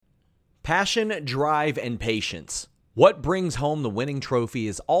Passion, drive, and patience. What brings home the winning trophy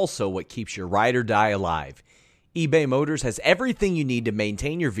is also what keeps your ride or die alive. eBay Motors has everything you need to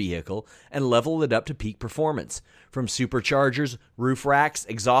maintain your vehicle and level it up to peak performance. From superchargers, roof racks,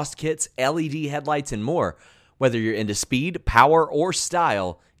 exhaust kits, LED headlights, and more. Whether you're into speed, power, or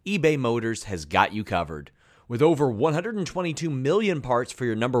style, eBay Motors has got you covered. With over 122 million parts for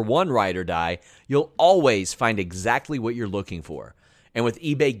your number one ride or die, you'll always find exactly what you're looking for. And with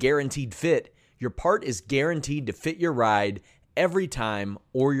eBay Guaranteed Fit, your part is guaranteed to fit your ride every time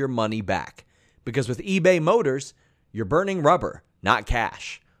or your money back. Because with eBay Motors, you're burning rubber, not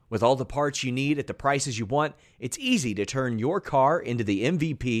cash. With all the parts you need at the prices you want, it's easy to turn your car into the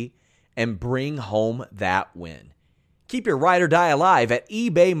MVP and bring home that win. Keep your ride or die alive at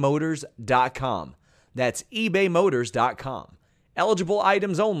ebaymotors.com. That's ebaymotors.com. Eligible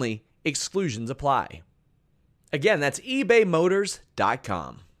items only. Exclusions apply. Again, that's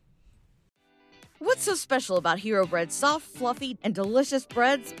ebaymotors.com. What's so special about Hero Bread's soft, fluffy, and delicious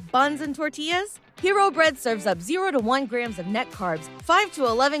breads, buns, and tortillas? Hero Bread serves up 0 to 1 grams of net carbs, 5 to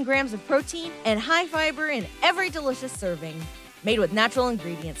 11 grams of protein, and high fiber in every delicious serving. Made with natural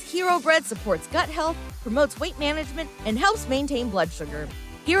ingredients, Hero Bread supports gut health, promotes weight management, and helps maintain blood sugar.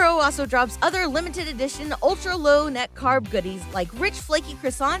 Hero also drops other limited edition ultra-low net carb goodies like rich flaky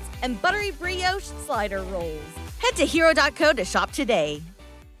croissants and buttery brioche slider rolls. Head to hero.co to shop today.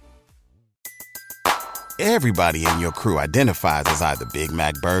 Everybody in your crew identifies as either Big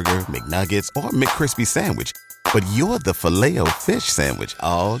Mac Burger, McNuggets, or McCrispy Sandwich. But you're the Filet-O-Fish Sandwich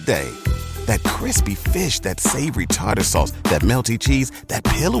all day. That crispy fish, that savory tartar sauce, that melty cheese, that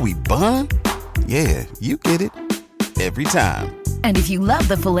pillowy bun. Yeah, you get it. Every time. And if you love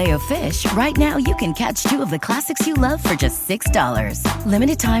the Filet-O-Fish, right now you can catch two of the classics you love for just $6.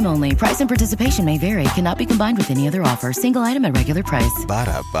 Limited time only. Price and participation may vary. Cannot be combined with any other offer. Single item at regular price.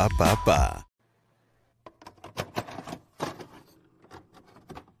 Ba-da-ba-ba-ba.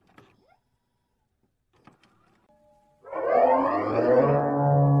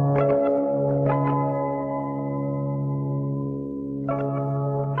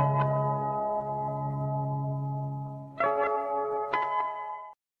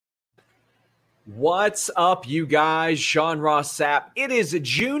 What's up, you guys? Sean Ross Sapp. It is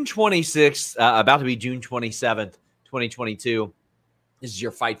June 26th, about to be June 27th, 2022. This is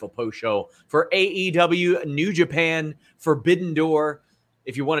your Fightful post show for AEW New Japan Forbidden Door.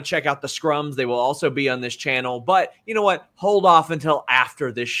 If you want to check out the scrums, they will also be on this channel. But you know what? Hold off until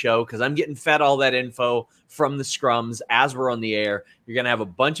after this show because I'm getting fed all that info from the scrums as we're on the air. You're going to have a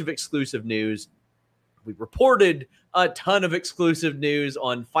bunch of exclusive news. We reported a ton of exclusive news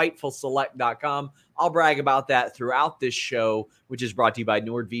on FightfulSelect.com. I'll brag about that throughout this show, which is brought to you by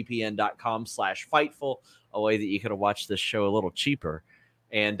NordVPN.com/Fightful, a way that you could have watched this show a little cheaper,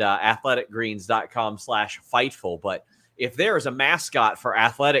 and AthleticGreens.com/Fightful. But if there is a mascot for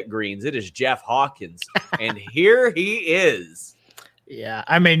Athletic Greens, it is Jeff Hawkins, and here he is. Yeah,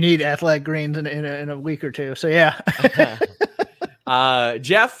 I may need Athletic Greens in a week or two. So yeah,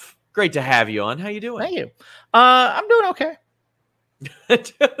 Jeff, great to have you on. How you doing? Thank you. I'm doing okay.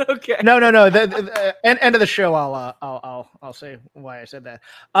 Okay. No. The end of the show. I'll say why I said that.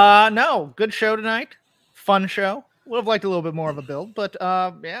 No, good show tonight. Fun show. Would have liked a little bit more of a build, but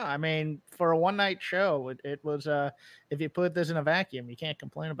yeah. I mean, for a one night show, it was. If you put this in a vacuum, you can't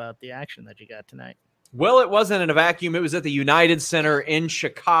complain about the action that you got tonight. Well, it wasn't in a vacuum. It was at the United Center in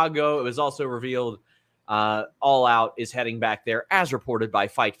Chicago. It was also revealed. All Out is heading back there, as reported by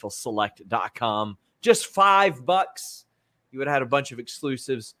FightfulSelect.com. Just $5. You would have had a bunch of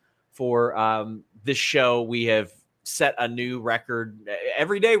exclusives for this show. We have set a new record.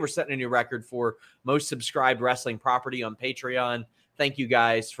 Every day we're setting a new record for most subscribed wrestling property on Patreon. Thank you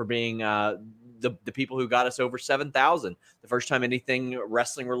guys for being the people who got us over 7,000. The first time anything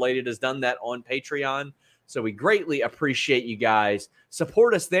wrestling related has done that on Patreon. So we greatly appreciate you guys.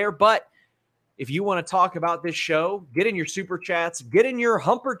 Support us there, but if you want to talk about this show, get in your super chats, get in your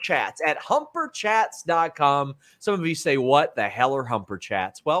humper chats at humperchats.com. Some of you say, what the hell are humper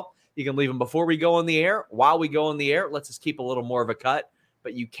chats? Well, you can leave them before we go on the air. While we go on the air, let's just keep a little more of a cut,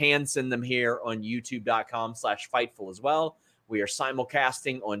 but you can send them here on youtube.com/Fightful as well. We are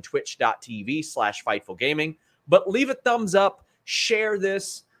simulcasting on twitch.tv/Fightful Gaming, but leave a thumbs up, share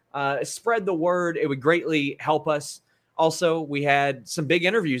this, spread the word. It would greatly help us. Also, we had some big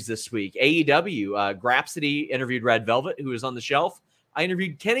interviews this week. AEW, Grapsody interviewed Red Velvet, who was on the shelf. I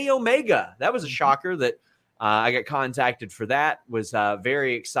interviewed Kenny Omega. That was a shocker that I got contacted for that. Was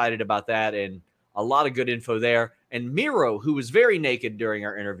very excited about that, and a lot of good info there. And Miro, who was very naked during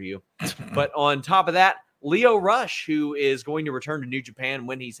our interview. But on top of that, Leo Rush, who is going to return to New Japan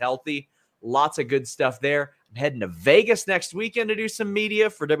when he's healthy. Lots of good stuff there. I'm heading to Vegas next weekend to do some media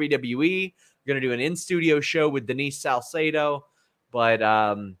for WWE. We're going to do an in-studio show with Denise Salcedo, but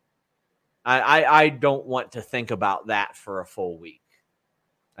I don't want to think about that for a full week.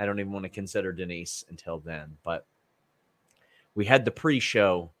 I don't even want to consider Denise until then, but we had the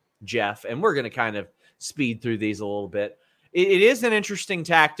pre-show, Jeff, and we're going to kind of speed through these a little bit. It is an interesting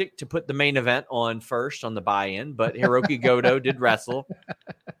tactic to put the main event on first on the buy-in, but Hiroki Goto did wrestle,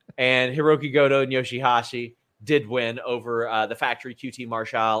 and Hiroki Goto and Yoshihashi did win over the Factory, QT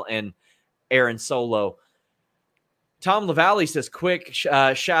Marshall, and Aaron Solo. Tom LaValle says, quick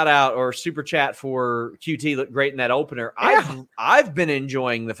shout out or super chat for QT. Looked great in that opener. Yeah. I've been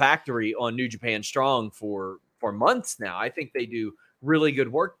enjoying the Factory on New Japan Strong for months now. I think they do really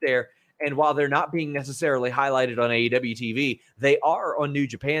good work there. And while they're not being necessarily highlighted on AEW TV, they are on New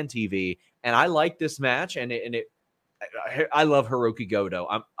Japan TV. And I like this match. I love Hiroki Goto.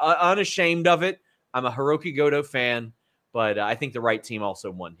 I'm unashamed of it. I'm a Hiroki Goto fan, but I think the right team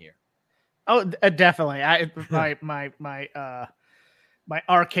also won here. Oh, definitely. My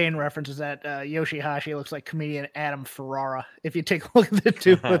arcane reference is that Yoshihashi looks like comedian Adam Ferrara. If you take a look at the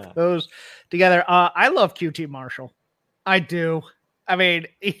two of those together, I love QT Marshall. I do. I mean,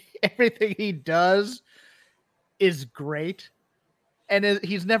 everything he does is great, and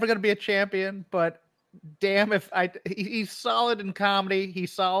he's never going to be a champion. But damn, he's solid in comedy.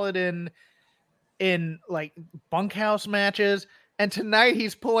 He's solid in like bunkhouse matches. And tonight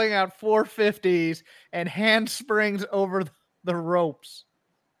he's pulling out 450s and handsprings over the ropes.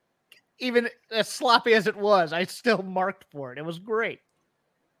 Even as sloppy as it was, I still marked for it. It was great.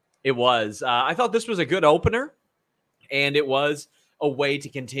 It was. I thought this was a good opener, and it was a way to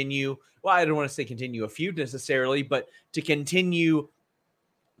continue. Well, I don't want to say continue a feud necessarily, but to continue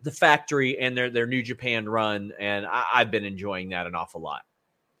the Factory and their New Japan run. And I've been enjoying that an awful lot.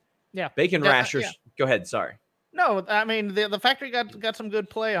 Yeah. Bacon Rashers. Yeah. Go ahead. Sorry. No, I mean, the Factory got some good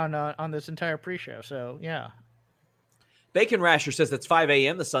play on this entire pre-show. So, yeah. Bacon Rasher says it's 5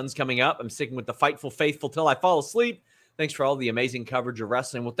 a.m. The sun's coming up. I'm sticking with the Fightful Faithful till I fall asleep. Thanks for all the amazing coverage of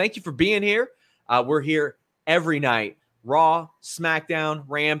wrestling. Well, thank you for being here. We're here every night. Raw, SmackDown,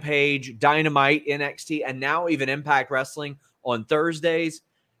 Rampage, Dynamite, NXT, and now even Impact Wrestling on Thursdays.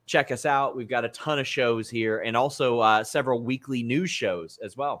 Check us out. We've got a ton of shows here and also several weekly news shows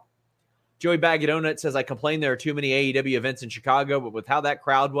as well. Joey Bag of Donut says, I complain there are too many AEW events in Chicago, but with how that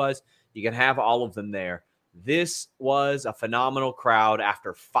crowd was, you can have all of them there. This was a phenomenal crowd.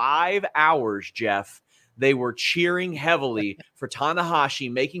 After 5 hours, Jeff, they were cheering heavily for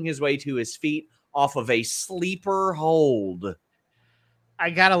Tanahashi making his way to his feet off of a sleeper hold. I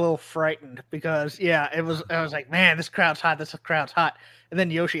got a little frightened because, I was like, man, this crowd's hot. This crowd's hot. And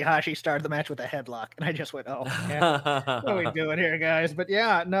then Yoshihashi started the match with a headlock. And I just went, oh, yeah, what are we doing here, guys? But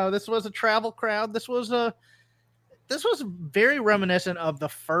yeah, no, this was a travel crowd. This was very reminiscent of the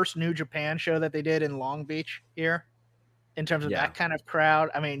first New Japan show that they did in Long Beach here in terms of that kind of crowd.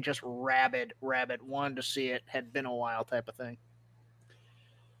 I mean, just rabid, wanted to see it, had been a while type of thing.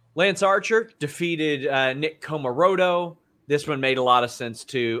 Lance Archer defeated Nick Komoroto. This one made a lot of sense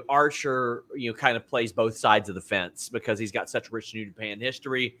too. Archer, kind of plays both sides of the fence because he's got such rich New Japan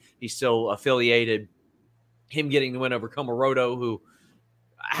history. He's still affiliated. Him getting the win over Komoroto, who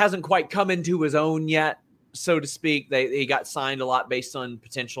hasn't quite come into his own yet, so to speak. He got signed a lot based on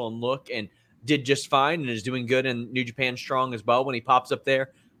potential and look and did just fine and is doing good in New Japan Strong as well when he pops up there.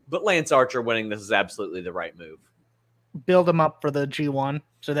 But Lance Archer winning this is absolutely the right move. Build him up for the G1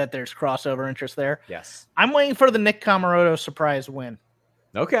 so that there's crossover interest there. Yes. I'm waiting for the Nick Komoroto surprise win.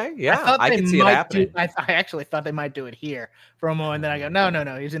 Okay, yeah, I can see it happening. I actually thought they might do it here for a moment. Then I go,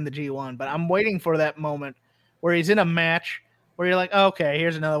 no, he's in the G1. But I'm waiting for that moment where he's in a match where you're like, okay,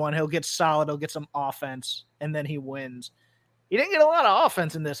 here's another one. He'll get solid. He'll get some offense, and then he wins. He didn't get a lot of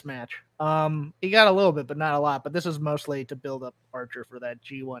offense in this match. He got a little bit, but not a lot. But this is mostly to build up Archer for that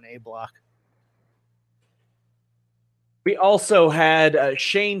G1A block. We also had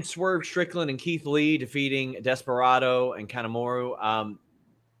Shane Swerve Strickland and Keith Lee defeating Desperado and Kanemaru.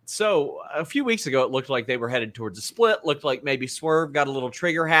 So a few weeks ago, it looked like they were headed towards a split. Looked like maybe Swerve got a little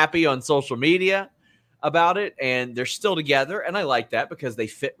trigger happy on social media about it, and they're still together. And I like that because they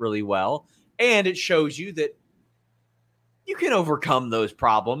fit really well. And it shows you that you can overcome those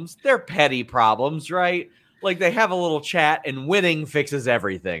problems. They're petty problems, right? Like they have a little chat and winning fixes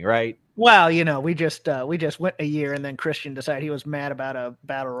everything, right? Well, we just went a year and then Christian decided he was mad about a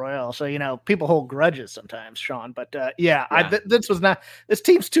battle royal. So, people hold grudges sometimes, Sean. But this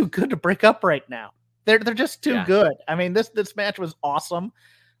team's too good to break up right now. They're just too good. I mean, this match was awesome.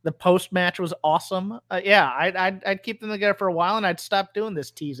 The post match was awesome. Yeah, I'd keep them together for a while, and I'd stop doing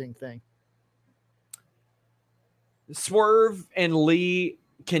this teasing thing. Swerve and Lee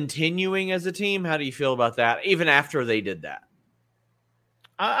continuing as a team. How do you feel about that? Even after they did that,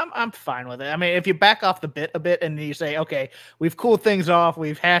 I'm fine with it. I mean, if you back off the bit a bit and you say, okay, we've cooled things off,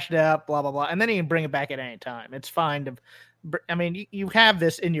 we've hashed it out, blah blah blah, and then you can bring it back at any time. It's fine to. I mean, you have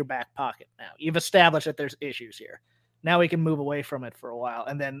this in your back pocket now. You've established that there's issues here. Now we can move away from it for a while,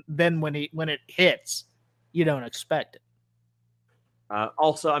 and then when it hits, you don't expect it.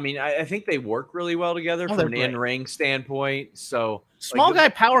 Also, I mean, I think they work really well together from an in-ring standpoint. So small guy,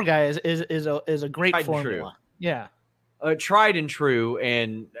 power guy is a great formula. Yeah, tried and true,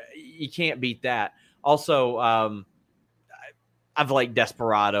 and you can't beat that. Also, I've liked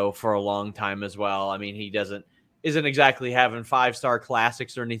Desperado for a long time as well. I mean, he isn't exactly having 5-star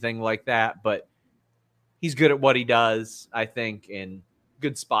classics or anything like that, but he's good at what he does, I think, and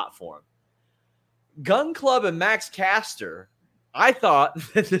good spot for him. Gun Club and Max Caster, I thought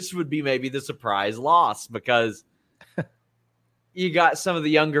that this would be maybe the surprise loss because you got some of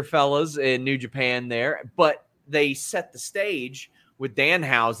the younger fellas in New Japan there, but they set the stage with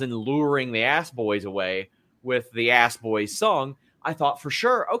Danhausen luring the Ass Boys away with the Ass Boys song. I thought for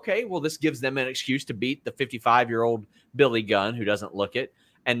sure, okay, well, this gives them an excuse to beat the 55-year-old Billy Gunn, who doesn't look it,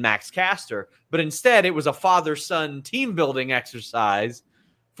 and Max Caster. But instead, it was a father-son team-building exercise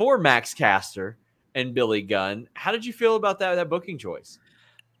for Max Caster and Billy Gunn. How did you feel about that booking choice?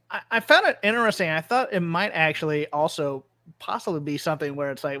 I found it interesting. I thought it might actually also possibly be something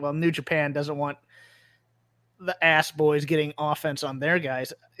where it's like, well, New Japan doesn't want the Ass Boys getting offense on their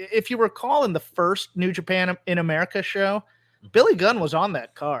guys. If you recall in the first New Japan in America show, Billy Gunn was on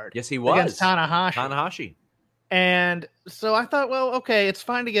that card. Yes, he was. Against Tanahashi. And so I thought, well, okay, it's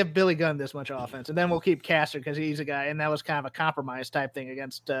fine to give Billy Gunn this much offense, and then we'll keep Caster because he's a guy, and that was kind of a compromise type thing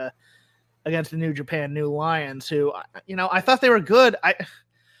against the New Japan New Lions, who, I thought they were good.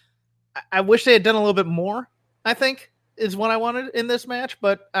 I wish they had done a little bit more, I think, is what I wanted in this match,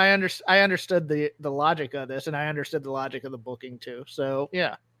 but I understood the logic of this, and I understood the logic of the booking too. So,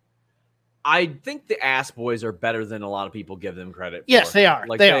 yeah. I think the Ass Boys are better than a lot of people give them credit for. Yes, they are.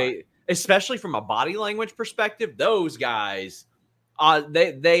 They are. Especially from a body language perspective, those guys,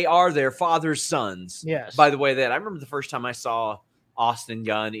 they are their father's sons. Yes. By the way, I remember the first time I saw Austin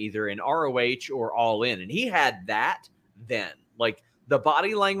Gunn either in ROH or All In, and he had that then. Like, the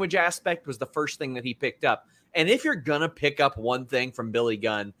body language aspect was the first thing that he picked up. And if you're going to pick up one thing from Billy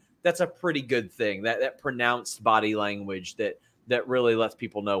Gunn, that's a pretty good thing, that pronounced body language that really lets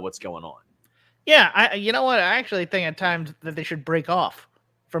people know what's going on. Yeah, you know what? I actually think at times that they should break off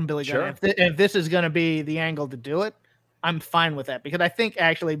from Billy Gunn. If this is going to be the angle to do it, I'm fine with that, because I think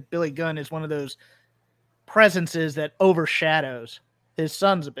actually Billy Gunn is one of those presences that overshadows his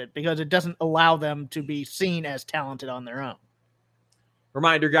sons a bit because it doesn't allow them to be seen as talented on their own.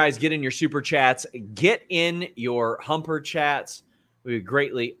 Reminder, guys, get in your super chats. Get in your Humper chats. We would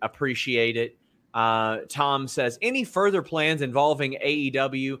greatly appreciate it. Tom says, any further plans involving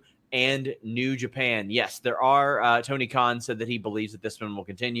AEW and New Japan? Yes, there are. Tony Khan said that he believes that this one will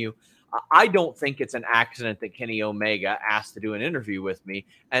continue. I don't think it's an accident that Kenny Omega asked to do an interview with me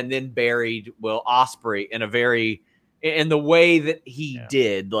and then buried Will Ospreay in the way that he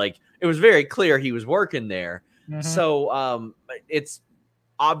did. Like, it was very clear he was working there. Mm-hmm. So it's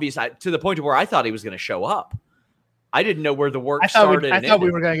obvious to the point where I thought he was going to show up. I didn't know where the work started. I thought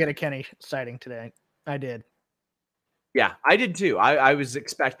we were going to get a Kenny sighting today. I did. Yeah, I did too. I was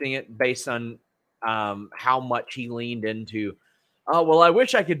expecting it based on how much he leaned into, oh, well, I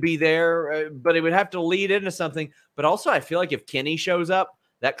wish I could be there, but it would have to lead into something. But also, I feel like if Kenny shows up,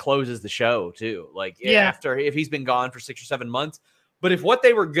 that closes the show too. Like, if he's been gone for 6 or 7 months. But if what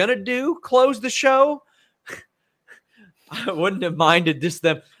they were going to do, close the show, I wouldn't have minded just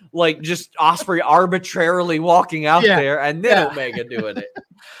Ospreay arbitrarily walking out there and then Omega doing it.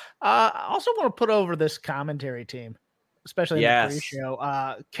 I also want to put over this commentary team, especially in the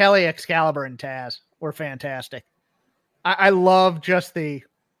pre-show. Kelly, Excalibur, and Taz were fantastic. I love just it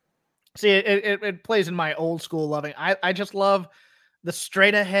plays in my old school loving. I just love the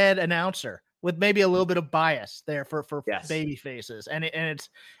straight ahead announcer with maybe a little bit of bias there for baby faces. And it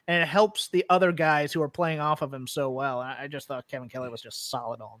helps the other guys who are playing off of him so well. I just thought Kevin Kelly was just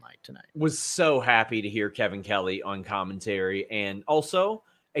solid all night tonight. Was so happy to hear Kevin Kelly on commentary, and also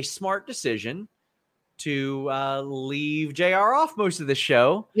a smart decision to leave JR off most of the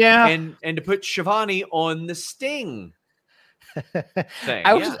show. Yeah. And to put Shivani on the Sting thing.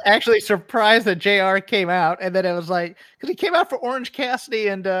 I was actually surprised that JR came out, and then it was like, because he came out for Orange Cassidy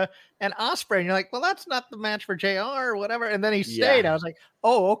and Ospreay, and you're like, well, that's not the match for JR or whatever. And then he stayed. I was like,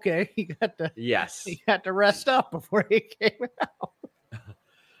 oh, okay. He got to rest up before he came out.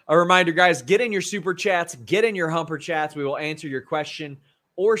 A reminder, guys, get in your super chats, get in your humper chats. We will answer your question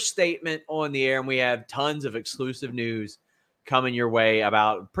or statement on the air, and we have tons of exclusive news coming your way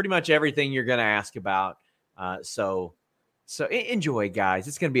about pretty much everything you're going to ask about. So enjoy, guys.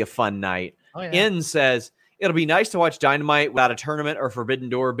 It's going to be a fun night. Oh, yeah. N says, it'll be nice to watch Dynamite without a tournament or Forbidden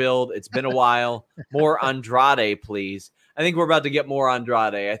Door build. It's been a while. More Andrade, please. I think we're about to get more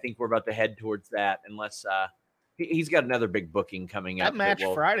Andrade. I think we're about to head towards that, unless he's got another big booking coming up. That match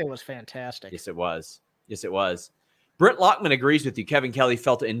Friday was fantastic. Yes, it was. Brent Lockman agrees with you. Kevin Kelly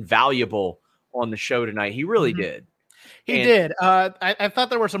felt invaluable on the show tonight. He really did. He did. I thought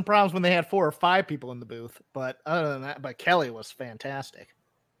there were some problems when they had 4 or 5 people in the booth, but other than that, but Kelly was fantastic.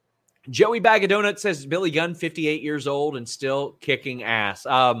 Joey Bag of Donuts says Billy Gunn, 58 years old and still kicking ass.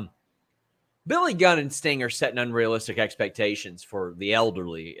 Billy Gunn and Sting are setting unrealistic expectations for the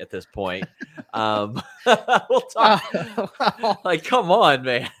elderly at this point. We'll talk. Like, come on,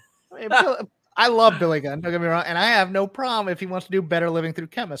 man. I love Billy Gunn, don't get me wrong, and I have no problem if he wants to do better living through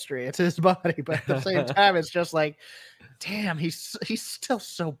chemistry. It's his body, but at the same time, it's just like, damn, he's still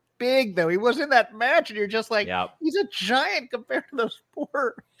so big, though. He was in that match, and you're just like, He's a giant compared to those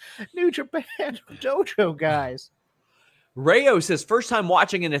poor New Japan dojo guys. Rayo says, first time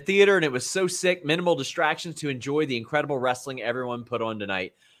watching in a theater, and it was so sick, minimal distractions to enjoy the incredible wrestling everyone put on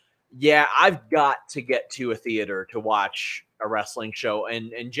tonight. Yeah, I've got to get to a theater to watch a wrestling show.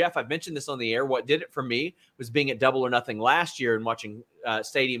 And Jeff, I've mentioned this on the air. What did it for me was being at Double or Nothing last year and watching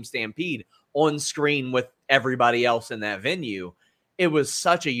Stadium Stampede on screen with everybody else in that venue. It was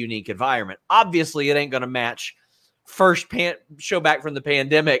such a unique environment. Obviously, it ain't going to match first show back from the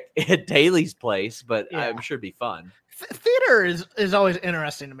pandemic at Daly's place, but I'm sure it'd be fun. Theater is always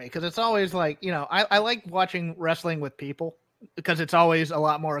interesting to me because it's always like, I like watching wrestling with people because it's always a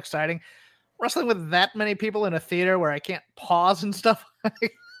lot more exciting. Wrestling with that many people in a theater where I can't pause and stuff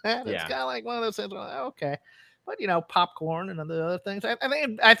like that, it's kind of like one of those things. Okay, but popcorn and other things. I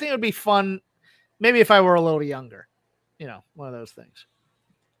think it would be fun, maybe if I were a little younger. One of those things.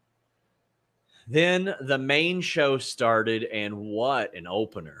 Then the main show started, and what an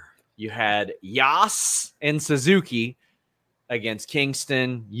opener! You had Yas and Suzuki against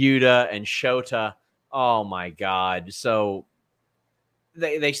Kingston, Yuta, and Shota. Oh my God! So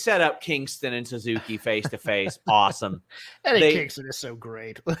they set up Kingston and Suzuki face to face. Awesome. Eddie Kingston is so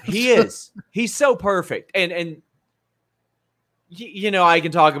great. He is. He's so perfect. And I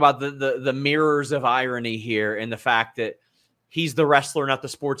can talk about the mirrors of irony here and the fact that he's the wrestler, not the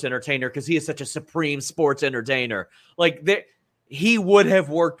sports entertainer, because he is such a supreme sports entertainer. Like he would have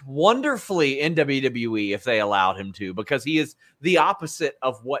worked wonderfully in WWE if they allowed him to, because he is the opposite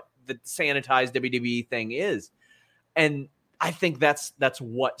of what the sanitized WWE thing is. And I think that's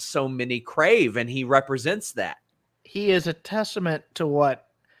what so many crave, and he represents that. He is a testament to what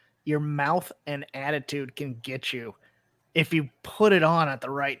your mouth and attitude can get you if you put it on at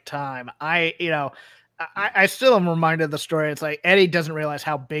the right time. I still am reminded of the story. It's like Eddie doesn't realize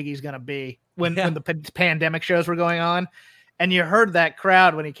how big he's going to be when the pandemic shows were going on. And you heard that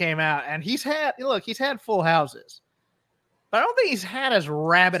crowd when he came out, and he's had full houses, but I don't think he's had as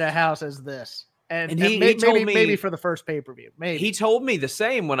rabid a house as this. And he told me, maybe for the first pay-per-view, maybe. He told me the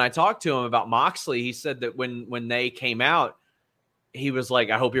same when I talked to him about Moxley. He said that when they came out, he was like,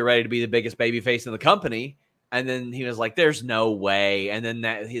 I hope you're ready to be the biggest babyface in the company. And then he was like, there's no way. And then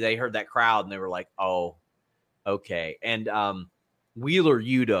they heard that crowd and they were like, oh, okay. And Wheeler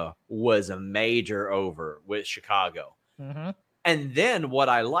Yuta was a major over with Chicago. Mm-hmm. And then what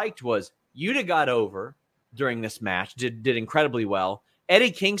I liked was Yuta got over during this match, did incredibly well.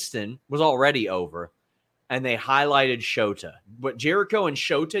 Eddie Kingston was already over, and they highlighted Shota. What Jericho and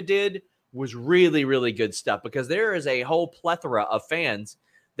Shota did was really, really good stuff, because there is a whole plethora of fans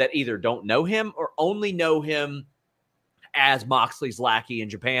that either don't know him or only know him as Moxley's lackey in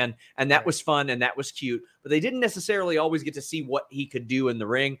Japan, and that was fun and that was cute, but they didn't necessarily always get to see what he could do in the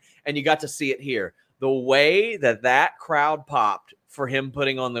ring, and you got to see it here. The way that crowd popped for him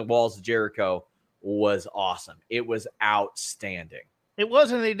putting on the walls of Jericho was awesome. It was outstanding. It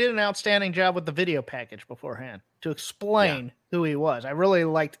was, and they did an outstanding job with the video package beforehand to explain who he was. I really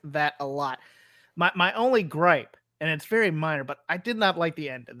liked that a lot. My only gripe, and it's very minor, but I did not like the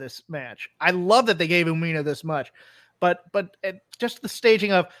end of this match. I love that they gave Umina this much, but just the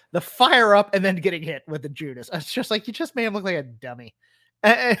staging of the fire up and then getting hit with the Judas. It's just like, you just made him look like a dummy.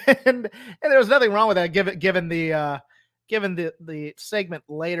 And there was nothing wrong with that, given given the segment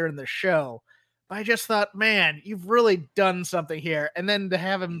later in the show. But I just thought, man, you've really done something here. And then to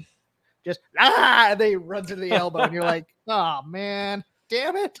have him just, they run to the elbow, and you're like, oh, man,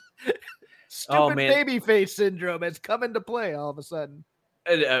 damn it. Stupid babyface syndrome has come into play all of a sudden.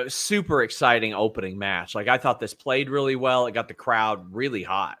 A super exciting opening match. Like, I thought this played really well. It got the crowd really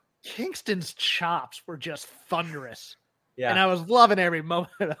hot. Kingston's chops were just thunderous. Yeah. And I was loving every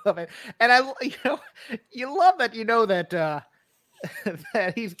moment of it. And you love that,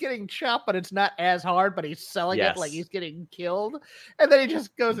 that he's getting chopped, but it's not as hard, but he's selling it like he's getting killed. And then he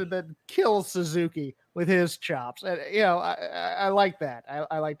just goes and then kills Suzuki with his chops. And, I like that.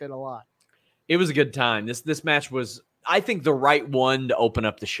 I liked it a lot. It was a good time. This match was, I think, the right one to open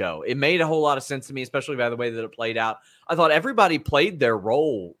up the show. It made a whole lot of sense to me, especially by the way that it played out. I thought everybody played their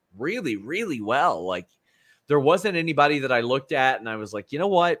role really, really well. Like, there wasn't anybody that I looked at and I was like, you know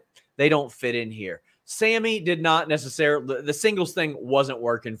what? They don't fit in here. Sammy did not necessarily, the singles thing wasn't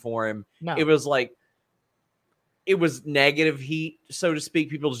working for him. No. It was like, it was negative heat, so to speak.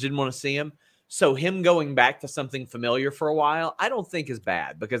 People just didn't want to see him. So him going back to something familiar for a while, I don't think is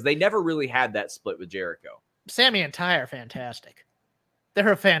bad because they never really had that split with Jericho. Sammy and Ty are fantastic.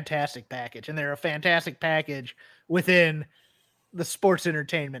 They're a fantastic package, and they're a fantastic package within the sports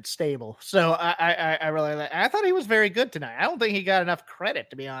entertainment stable. So I really like. I thought he was very good tonight. I don't think he got enough credit,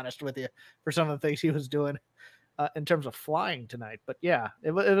 to be honest with you, for some of the things he was doing in terms of flying tonight. But yeah,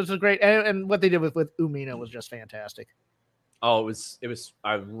 it was a great, and what they did with Umino was just fantastic. Oh, it was.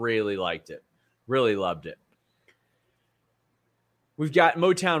 I really liked it. Really loved it. We've got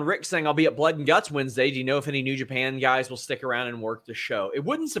Motown Rick saying, I'll be at Blood and Guts Wednesday. Do you know if any New Japan guys will stick around and work the show? It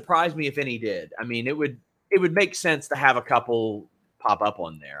wouldn't surprise me if any did. I mean, it would make sense to have a couple pop up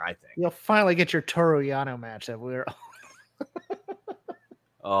on there, I think. You'll finally get your Toru Yano match that we were.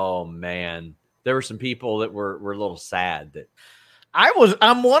 Oh, man. There were some people that were a little sad that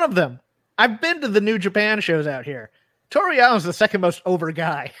I'm one of them. I've been to the New Japan shows out here. Toru Yano's the second most over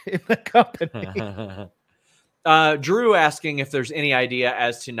guy in the company. Drew asking if there's any idea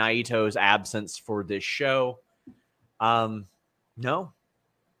as to Naito's absence for this show. No.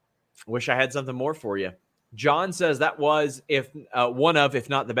 Wish I had something more for you. John says that was one of, if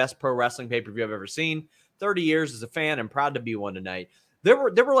not the best pro wrestling pay-per-view I've ever seen. 30 years as a fan. I'm proud to be one tonight. There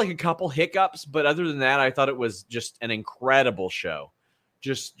were like a couple hiccups, but other than that, I thought it was just an incredible show.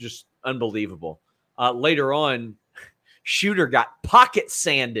 Just unbelievable. Later on, Shooter got pocket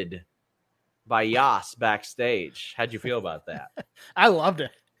sanded by Yas backstage. How'd you feel about that? I loved it.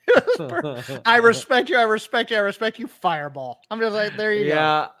 I respect you. I respect you. I respect you. Fireball. I'm just like, there you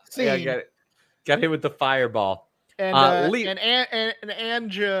go. Yeah, got hit with the fireball. And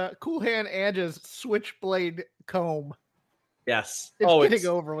Cool Hand Anja's switchblade comb. Yes. It's getting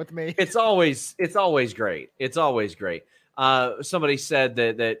over with me. It's always great. It's always great. Somebody said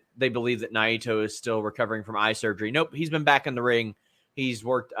that they believe that Naito is still recovering from eye surgery. Nope, he's been back in the ring. He's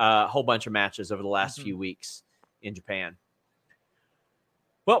worked a whole bunch of matches over the last few weeks in Japan.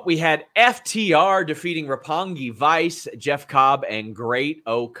 Well, we had FTR defeating Roppongi Vice, Jeff Cobb, and Great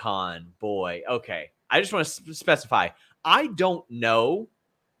Okan. Boy, okay. I just want to specify, I don't know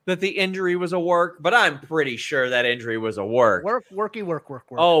that the injury was a work, but I'm pretty sure that injury was a work. Work.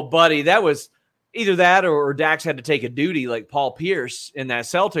 Oh, buddy, that was either that or Dax had to take a duty like Paul Pierce in that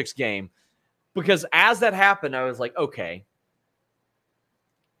Celtics game. Because as that happened, I was like, okay,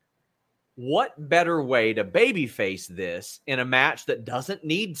 what better way to babyface this in a match that doesn't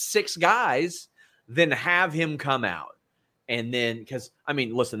need 6 guys than have him come out? And then, because, I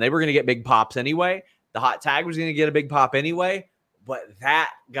mean, listen, they were going to get big pops anyway. The hot tag was going to get a big pop anyway. But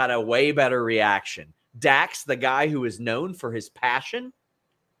that got a way better reaction. Dax, the guy who is known for his passion,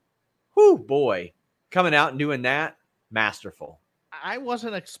 whoo, boy, coming out and doing that, masterful. I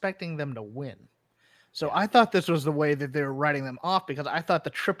wasn't expecting them to win. So I thought this was the way that they were writing them off because I thought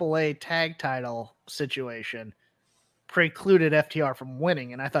the AAA tag title situation precluded FTR from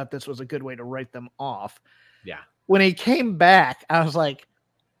winning, and I thought this was a good way to write them off. Yeah. When he came back, I was like,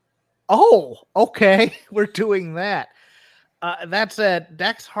 oh, okay, we're doing that. That said,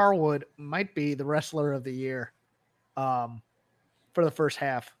 Dax Harwood might be the wrestler of the year for the first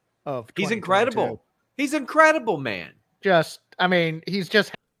half of 2022. He's incredible. He's incredible, man. He's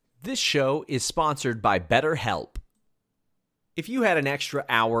just... This show is sponsored by BetterHelp. If you had an extra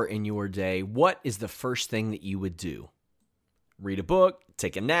hour in your day, what is the first thing that you would do? Read a book,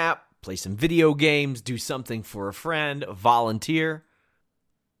 take a nap, play some video games, do something for a friend, volunteer.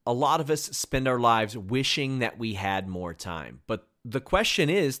 A lot of us spend our lives wishing that we had more time. But the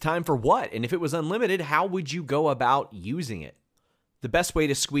question is, time for what? And if it was unlimited, how would you go about using it? The best way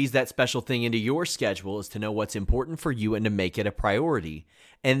to squeeze that special thing into your schedule is to know what's important for you and to make it a priority.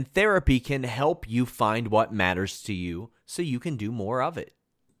 And therapy can help you find what matters to you so you can do more of it.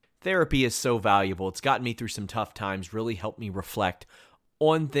 Therapy is so valuable. It's gotten me through some tough times, really helped me reflect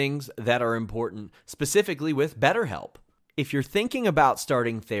on things that are important, specifically with BetterHelp. If you're thinking about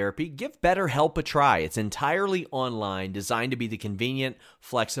starting therapy, give BetterHelp a try. It's entirely online, designed to be the convenient,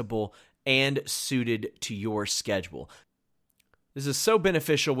 flexible, and suited to your schedule. This is so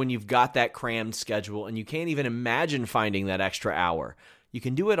beneficial when you've got that crammed schedule and you can't even imagine finding that extra hour. You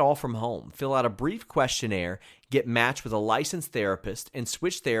can do it all from home. Fill out a brief questionnaire, get matched with a licensed therapist, and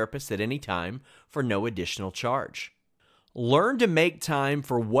switch therapists at any time for no additional charge. Learn to make time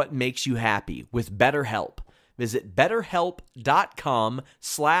for what makes you happy with BetterHelp. Visit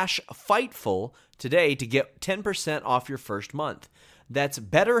betterhelp.com/Fightful today to get 10% off your first month. That's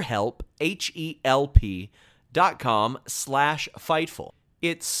BetterHelp, HELP.com/Fightful.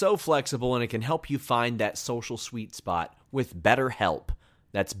 It's so flexible and it can help you find that social sweet spot with BetterHelp.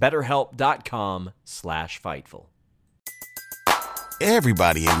 That's betterhelp.com/Fightful.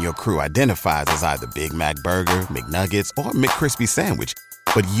 Everybody in your crew identifies as either Big Mac Burger, McNuggets, or McCrispy Sandwich.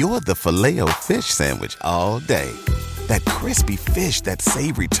 But you're the Filet-O-Fish Sandwich all day. That crispy fish, that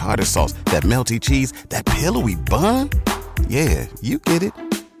savory tartar sauce, that melty cheese, that pillowy bun. Yeah, you get it.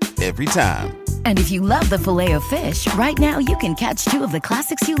 Every time. And if you love the Filet-O-Fish, right now you can catch 2 of the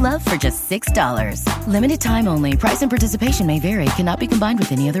classics you love for just $6. Limited time only. Price and participation may vary. Cannot be combined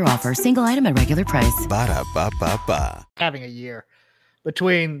with any other offer. Single item at regular price. Ba-da-ba-ba-ba. Having a year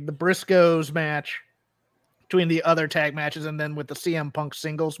between the Briscoes match, between the other tag matches, and then with the CM Punk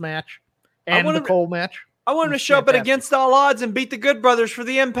singles match and the Cole match. I want him to show up at Against All Odds and beat the Good Brothers for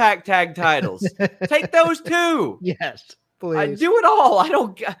the Impact Tag titles. Take those too. Yes, please. I do it all. I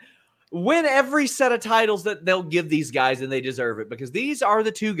don't win every set of titles that they'll give these guys, and they deserve it, because these are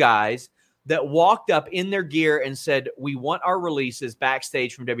the two guys that walked up in their gear and said, we want our releases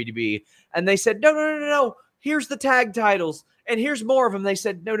backstage from WWE. And they said, no. Here's the tag titles. And here's more of them. They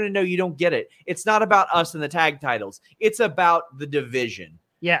said, no, you don't get it. It's not about us and the tag titles. It's about the division.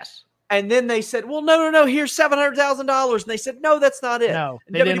 Yes. And then they said, well, no, here's $700,000. And they said, no, that's not it. No,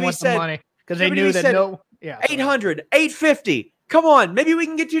 and they didn't want the money because they knew that no. Yeah. 800, 850. Come on. Maybe we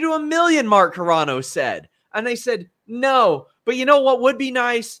can get you to $1 million, Mark Carrano said. And they said, no. But you know what would be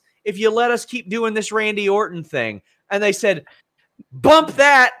nice? If you let us keep doing this Randy Orton thing. And they said, bump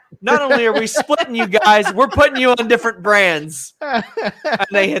that. Not only are we splitting you guys, we're putting you on different brands. And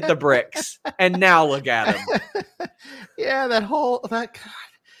they hit the bricks. And now look at them. Yeah, that whole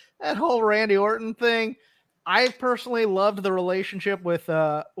Randy Orton thing. I personally loved the relationship with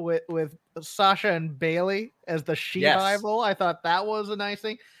Sasha and Bailey as the She-Rival. I thought that was a nice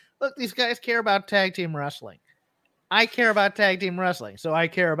thing. Look, these guys care about tag team wrestling. I care about tag team wrestling, so I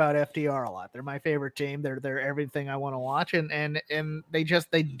care about FTR a lot. They're my favorite team. They're everything I want to watch, and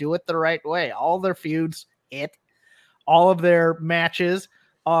they do it the right way. All their feuds hit. All of their matches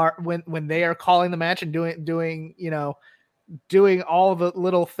are when they are calling the match and doing all the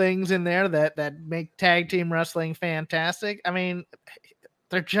little things in there that make tag team wrestling fantastic. I mean,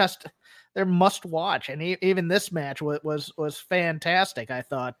 they're must watch, and even this match was fantastic. I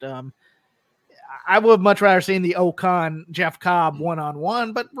thought. I would much rather seen the Okan Jeff Cobb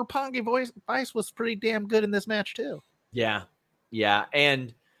 1-on-1, but Roppongi Vice was pretty damn good in this match too. Yeah.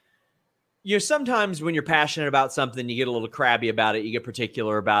 And sometimes when you're passionate about something, you get a little crabby about it, you get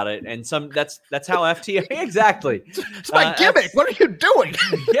particular about it, and that's how FTA exactly. It's my gimmick. What are you doing?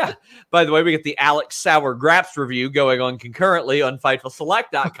 Yeah. By the way, we get the Alex Sauer Graps review going on concurrently on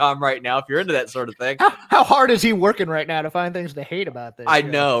FightfulSelect.com right now if you're into that sort of thing. How hard is he working right now to find things to hate about this? I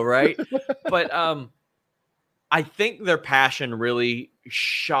know, right? But I think their passion really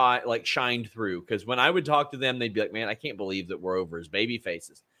shined through, because when I would talk to them, they'd be like, "Man, I can't believe that we're over as baby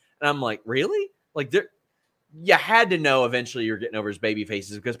faces." And I'm like, really? Like, you had to know eventually you're getting over his baby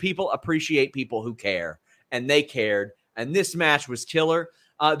faces, because people appreciate people who care, and they cared. And this match was killer.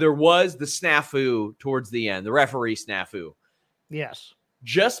 There was the snafu towards the end, the referee snafu. Yes.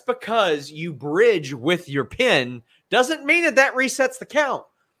 Just because you bridge with your pin doesn't mean that resets the count.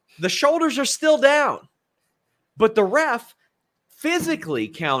 The shoulders are still down, but the ref physically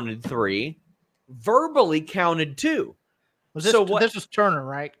counted 3, verbally counted 2. This was Turner,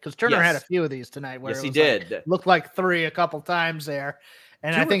 right? Because Turner had a few of these tonight. Where yes, he did. Looked like 3 a couple times there,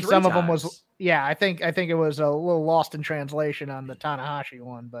 and I think some of them was. Yeah, I think it was a little lost in translation on the Tanahashi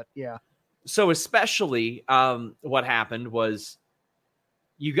one, but yeah. So especially, what happened was,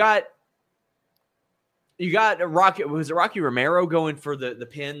 you got Rocky. Was it Rocky Romero going for the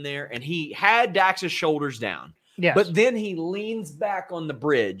pin there, and he had Dax's shoulders down. Yes. But then he leans back on the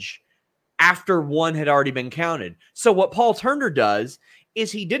bridge after one had already been counted. So what Paul Turner does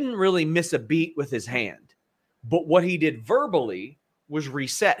is he didn't really miss a beat with his hand. But what he did verbally was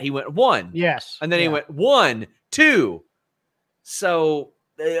reset. He went 1. Yes. And then he went 1, 2. So,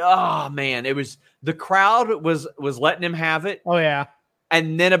 oh man, it was the crowd was letting him have it. Oh yeah.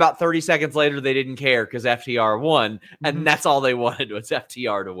 And then about 30 seconds later, they didn't care because FTR won. And that's all they wanted was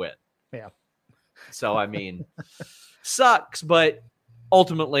FTR to win. Yeah. So, I mean, sucks, but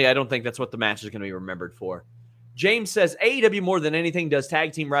ultimately, I don't think that's what the match is going to be remembered for. James says, AEW more than anything does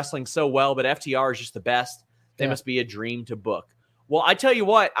tag team wrestling so well, but FTR is just the best. They must be a dream to book. Well, I tell you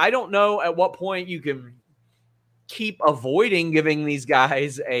what, I don't know at what point you can keep avoiding giving these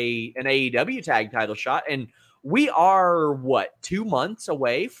guys an AEW tag title shot. And we are, 2 months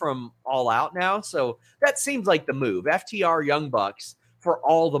away from All Out now? So that seems like the move. FTR Young Bucks for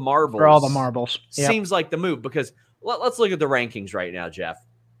all the marbles. For all the marbles. Yep. Seems like the move because let's look at the rankings right now, Jeff,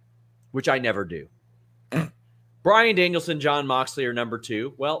 which I never do. Bryan Danielson, Jon Moxley are number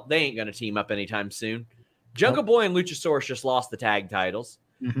 2. Well, they ain't going to team up anytime soon. Jungle Boy and Luchasaurus just lost the tag titles.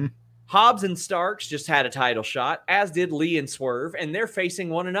 Hobbs and Starks just had a title shot, as did Lee and Swerve, and they're facing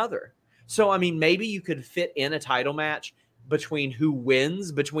one another. So, I mean, maybe you could fit in a title match between who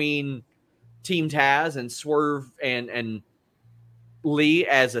wins between Team Taz and Swerve and Lee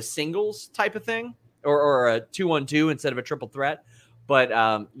as a singles type of thing, or a 2-on-2 instead of a triple threat. But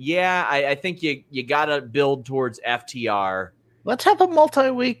I think you got to build towards FTR. Let's have a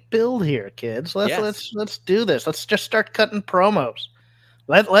multi-week build here, kids. Let's do this. Let's just start cutting promos.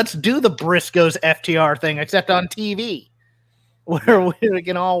 Let's do the Briscoes FTR thing, except on TV, where we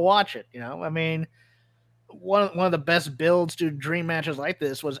can all watch it. You know, I mean, one of the best builds to dream matches like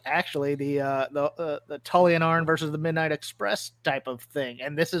this was actually the Tully and Arn versus the Midnight Express type of thing,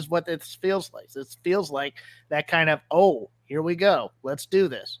 and this is what it feels like. This feels like that kind of, oh, here we go. Let's do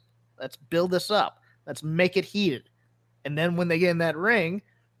this. Let's build this up. Let's make it heated. And then when they get in that ring,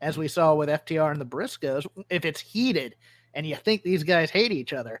 as we saw with FTR and the Briscoes, if it's heated and you think these guys hate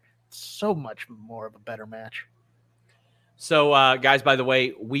each other, it's so much more of a better match. So, guys, by the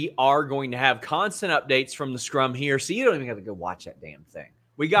way, we are going to have constant updates from the scrum here, so you don't even have to go watch that damn thing.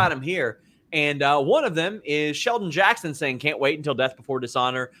 We got them here. And one of them is Sheldon Jackson saying, can't wait until Death Before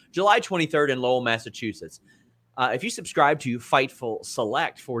Dishonor, July 23rd in Lowell, Massachusetts. If you subscribe to Fightful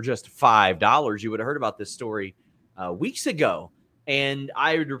Select for just $5, you would have heard about this story weeks ago. And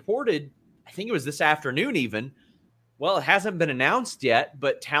I reported, I think it was this afternoon even, well, it hasn't been announced yet,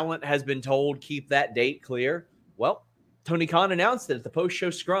 but talent has been told keep that date clear. Well, Tony Khan announced it at the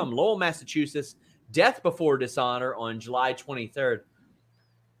post-show scrum, Lowell, Massachusetts, Death Before Dishonor on July 23rd.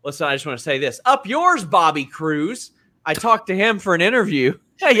 Listen, I just want to say this. Up yours, Bobby Cruz. I talked to him for an interview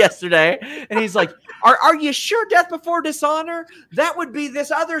yesterday, and he's like, are you sure Death Before Dishonor? That would be this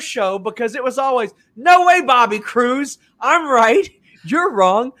other show because it was always, no way, Bobby Cruz. I'm right. You're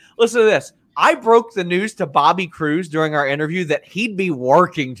wrong. Listen to this. I broke the news to Bobby Cruz during our interview that he'd be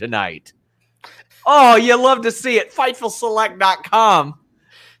working tonight. Oh, you love to see it. FightfulSelect.com.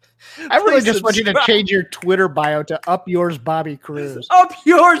 I really just want you to change your Twitter bio to Up Yours Bobby Cruz. Up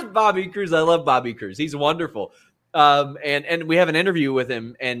Yours Bobby Cruz. I love Bobby Cruz. He's wonderful. And we have an interview with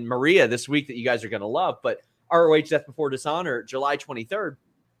him and Maria this week that you guys are going to love. But ROH Death Before Dishonor, July 23rd.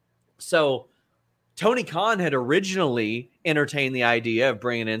 So Tony Khan had originally entertained the idea of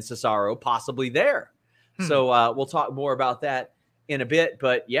bringing in Cesaro possibly there. So we'll talk more about that in a bit.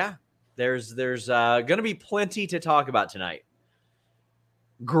 But yeah, there's going to be plenty to talk about tonight.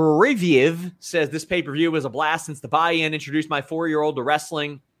 Griviev says this pay-per-view was a blast since the buy-in introduced my 4-year-old to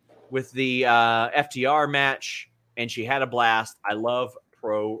wrestling with the FTR match, and she had a blast. I love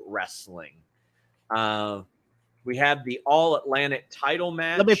pro wrestling. We have the All-Atlantic title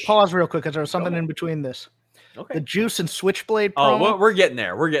match. Let me pause real quick because there was something in between this. Okay. The Juice and Switchblade promo. Oh, well, we're getting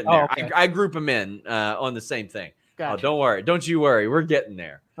there. We're getting there. Okay. I group them in on the same thing. Gotcha. Oh, don't worry. Don't you worry. We're getting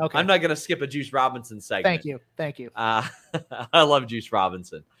there. Okay. I'm not going to skip a Juice Robinson segment. Thank you. I love Juice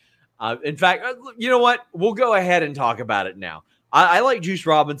Robinson. In fact, you know what? We'll go ahead and talk about it now. I like Juice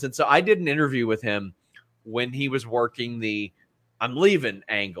Robinson, so I did an interview with him when he was working the I'm leaving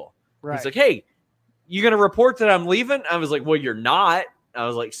angle. Right. He's like, hey, you going to report that I'm leaving? I was like, well, you're not. I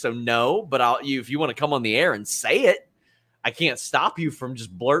was like, so no, but if you want to come on the air and say it, I can't stop you from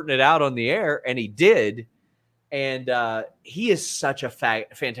just blurting it out on the air. And he did. And he is such a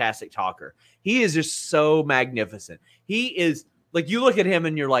fantastic talker. He is just so magnificent. He is like, you look at him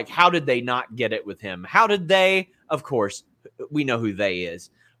and you're like, how did they not get it with him? How did they? Of course, we know who they is.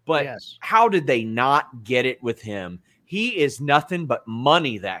 But yes. How did they not get it with him? He is nothing but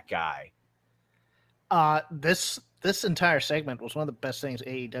money, that guy. This entire segment was one of the best things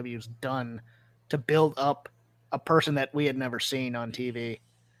AEW's done to build up a person that we had never seen on TV.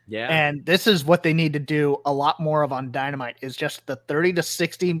 Yeah. And this is what they need to do a lot more of on Dynamite, is just the 30 to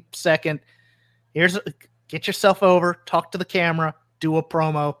 60 second. Get yourself over, talk to the camera, do a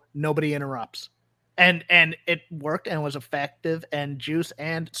promo, nobody interrupts. And it worked and was effective, and Juice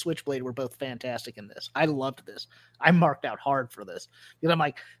and Switchblade were both fantastic in this. I loved this. I marked out hard for this. Because I'm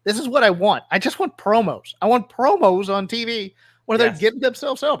like, this is what I want. I just want promos. I want promos on TV where they're getting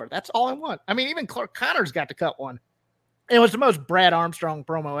themselves over. That's all I want. I mean, even Clark Connor's got to cut one. It was the most Brad Armstrong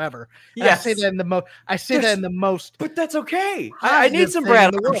promo ever. Yes. I say that in the most. But that's okay. I need some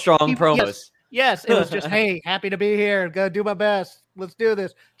Brad Armstrong promos. Yes, it was just, hey, happy to be here. Go do my best. Let's do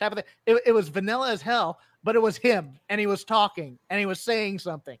this type of thing. It was vanilla as hell, but it was him, and he was talking, and he was saying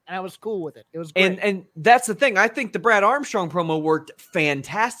something, and I was cool with it. It was great. And that's the thing. I think the Brad Armstrong promo worked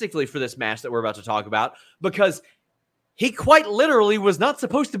fantastically for this match that we're about to talk about, because he quite literally was not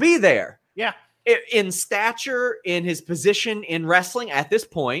supposed to be there. Yeah. In stature, in his position in wrestling at this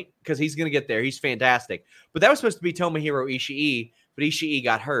point, because he's going to get there. He's fantastic. But that was supposed to be Tomohiro Ishii, but Ishii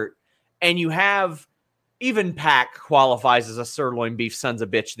got hurt. And you have, even Pac qualifies as a sirloin beef sons of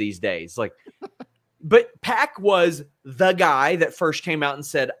bitch these days. But Pac was the guy that first came out and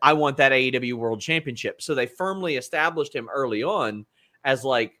said, I want that AEW World Championship. So they firmly established him early on as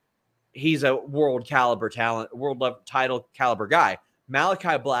he's a world caliber talent, world title caliber guy.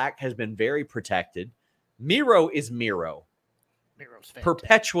 Malachi Black has been very protected. Miro is Miro. Miro's fantastic.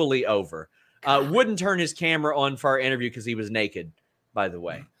 Perpetually over. Wouldn't turn his camera on for our interview because he was naked, by the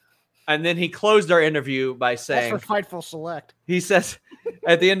way. And then he closed our interview by saying, that's for Fightful Select. He says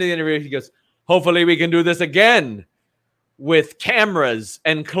at the end of the interview, he goes, hopefully we can do this again with cameras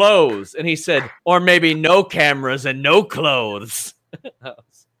and clothes. And he said, or maybe no cameras and no clothes.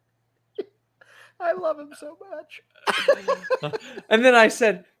 I love him so much. And then I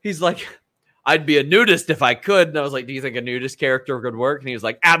said, he's like, I'd be a nudist if I could. And I was like, do you think a nudist character could work? And he was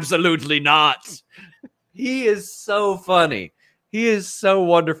like, absolutely not. He is so funny. He is so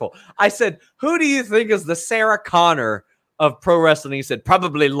wonderful. I said, who do you think is the Sarah Connor of pro wrestling? He said,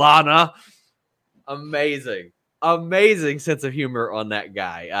 probably Lana. Amazing. Amazing sense of humor on that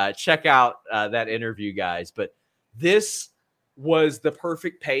guy. Check out that interview, guys. But this was the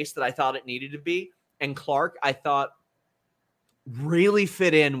perfect pace that I thought it needed to be. And Clark, I thought, really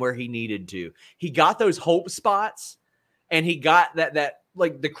fit in where he needed to. He got those hope spots, and he got that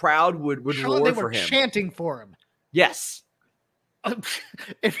the crowd would roar for him. Chanting for him. Yes.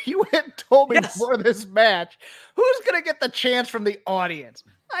 If you had told me before this match, who's going to get the chance from the audience?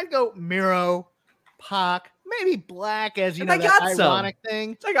 I'd go Miro, Pac, maybe Black, as you know, that ironic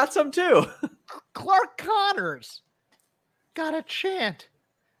thing. I got some too. Clark Connors got a chant.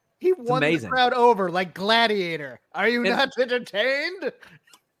 He won the crowd over like Gladiator. Are you not entertained?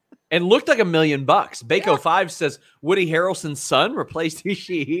 And looked like $1 million. Bako 5 says Woody Harrelson's son replaced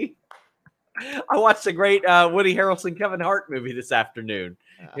Ishii. I watched a great Woody Harrelson Kevin Hart movie this afternoon.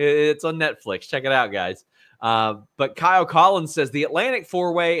 It's on Netflix. Check it out, guys. But Kyle Collins says the Atlantic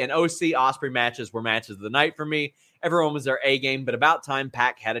 4-Way and OC Osprey matches were matches of the night for me. Everyone was their A game, but about time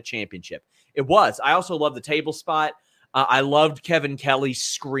Pac had a championship. It was. I also love the table spot. I loved Kevin Kelly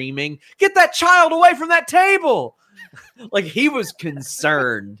screaming, "Get that child away from that table!" Like he was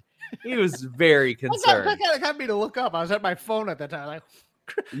concerned. He was very concerned. That got me to look up. I was at my phone at the time. Like,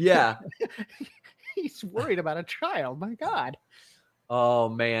 yeah. He's worried about a child. My God. Oh,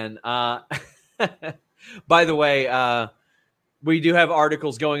 man. By the way, we do have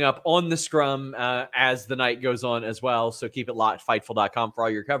articles going up on the Scrum as the night goes on as well. So keep it locked, Fightful.com for all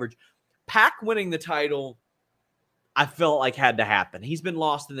your coverage. Pac winning the title, I felt like had to happen. He's been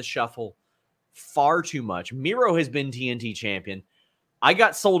lost in the shuffle far too much. Miro has been TNT champion. I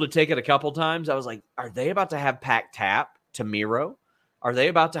got sold a ticket a couple times. I was like, are they about to have Pac tap to Miro? Are they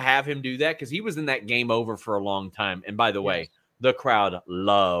about to have him do that? Because he was in that game over for a long time. And by the way, the crowd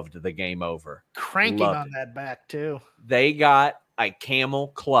loved the game over. Cranking on that back, too. They got a camel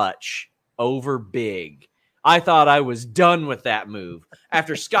clutch over big. I thought I was done with that move.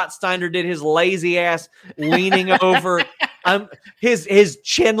 After Scott Steiner did his lazy ass leaning over, his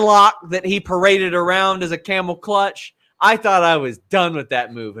chin lock that he paraded around as a camel clutch, I thought I was done with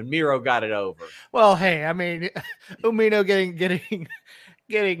that move, and Miro got it over. Well, hey, I mean, Umino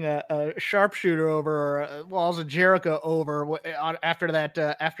getting a sharpshooter over, or Walls of Jericho over after that,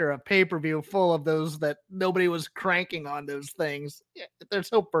 after a pay-per-view full of those that nobody was cranking on those things. Yeah, there's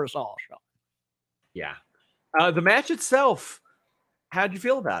hope for us all, Sean. Yeah. The match itself, how'd you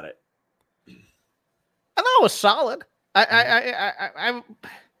feel about it? I thought it was solid. I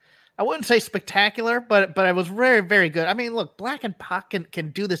I wouldn't say spectacular, but it was very, very good. I mean, look, Black and Pac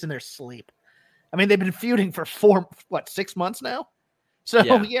can do this in their sleep. I mean, they've been feuding for 6 months now. So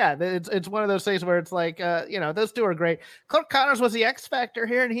yeah, it's one of those things where it's like, those two are great. Clark Connors was the X factor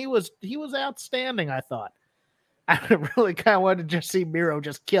here, and he was outstanding. I thought. I really kind of wanted to just see Miro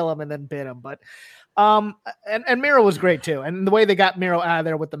just kill him and then pin him, but and Miro was great too, and the way they got Miro out of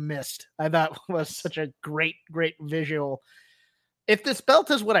there with the mist, I thought was such a great visual. If this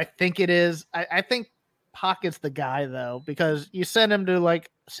belt is what I think it is, I think Pac is the guy though, because you send him to like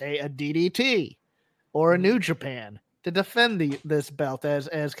say a DDT or a New Japan to defend this belt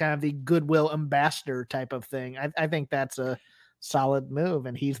as kind of the goodwill ambassador type of thing. I think that's a solid move,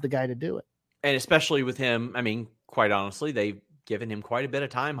 and he's the guy to do it. And especially with him, I mean, quite honestly, they've given him quite a bit of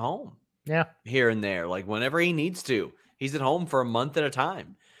time home. Yeah. Here and there, like whenever he needs to. He's at home for a month at a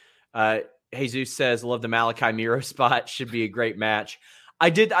time. Jesus says, love the Malachi Miro spot. Should be a great match. I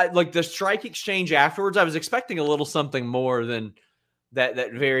like the strike exchange afterwards. I was expecting a little something more than that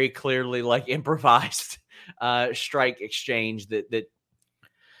very clearly like improvised strike exchange that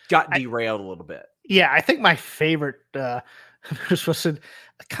got derailed a little bit. Yeah, I think my favorite was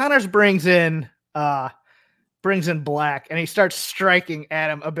Connors brings in Black, and he starts striking at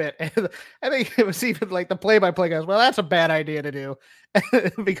him a bit. And I think it was even like the play-by-play goes, well, that's a bad idea to do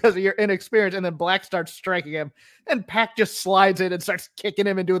because of your inexperience. And then Black starts striking him, and Pac just slides in and starts kicking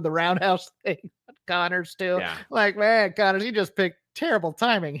him and doing the roundhouse thing. Connors too. Yeah. Like, man, Connors, you just picked terrible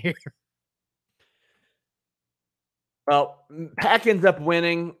timing here. Well, Pac ends up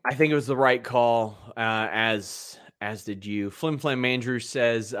winning. I think it was the right call, as did you. Flim Flam Andrew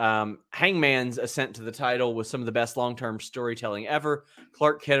says, Hangman's ascent to the title was some of the best long-term storytelling ever.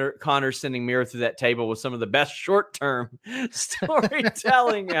 Clark Connors sending Miro through that table was some of the best short-term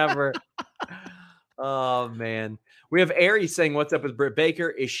storytelling ever. Oh, man. We have Aries saying, what's up with Britt Baker?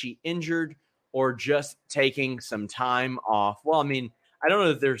 Is she injured or just taking some time off? Well, I mean, I don't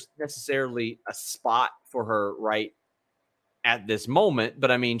know if there's necessarily a spot for her right at this moment,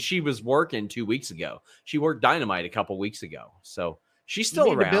 but I mean, she was working 2 weeks ago. She worked Dynamite a couple weeks ago, so she's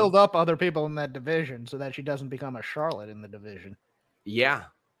still around. To build up other people in that division so that she doesn't become a Charlotte in the division. Yeah.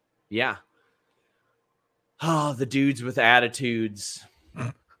 Oh, the dudes with attitudes.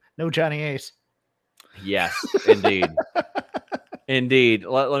 No Johnny Ace. Yes, indeed. Indeed.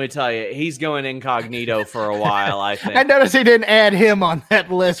 Let me tell you, he's going incognito for a while, I think. I noticed he didn't add him on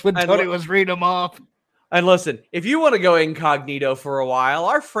that list when Tony was reading them off. And listen, if you want to go incognito for a while,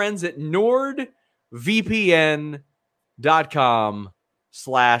 our friends at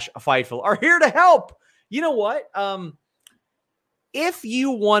NordVPN.com/Fightful are here to help. You know what? If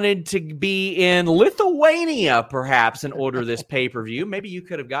you wanted to be in Lithuania, perhaps, and order this pay-per-view, maybe you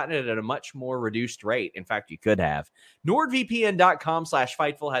could have gotten it at a much more reduced rate. In fact, you could have.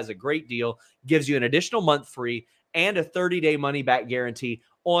 NordVPN.com/Fightful has a great deal, gives you an additional month free and a 30-day money-back guarantee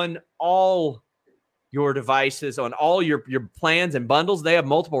on all your devices, on all your plans and bundles. They have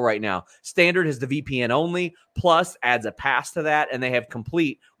multiple right now. Standard has the VPN only, plus adds a pass to that, and they have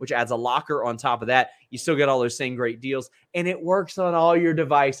complete, which adds a locker on top of that. You still get all those same great deals, and it works on all your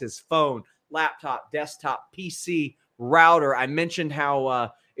devices: phone, laptop, desktop, PC, router. I mentioned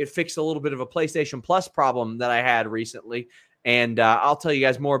how it fixed a little bit of a PlayStation Plus problem that I had recently, and I'll tell you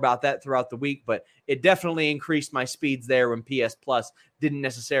guys more about that throughout the week, but it definitely increased my speeds there when PS Plus didn't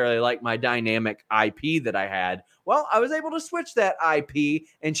necessarily like my dynamic IP that I had. Well, I was able to switch that IP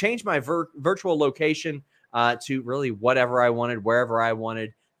and change my virtual location to really whatever I wanted, wherever I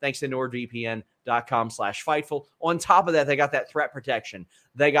wanted, thanks to NordVPN.com/Fightful. On top of that, they got that threat protection.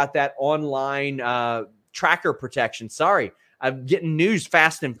 They got that online tracker protection. Sorry, I'm getting news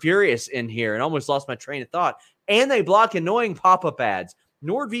fast and furious in here and almost lost my train of thought. And they block annoying pop-up ads.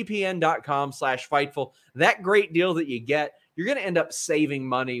 NordVPN.com/Fightful. That great deal that you get, you're going to end up saving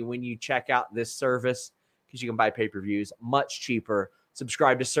money when you check out this service because you can buy pay-per-views much cheaper,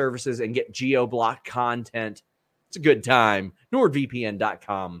 subscribe to services, and get geo-block content. It's a good time.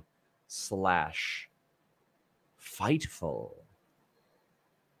 NordVPN.com/Fightful.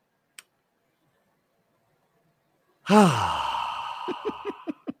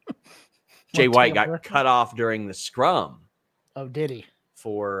 Jay White got cut off during the scrum. Oh, did he?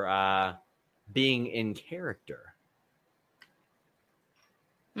 For being in character.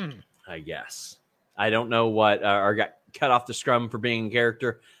 I guess. I don't know what, or got cut off the scrum for being in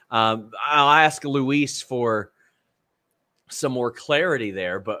character. I'll ask Luis for some more clarity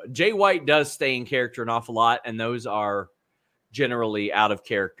there, but Jay White does stay in character an awful lot, and those are generally out of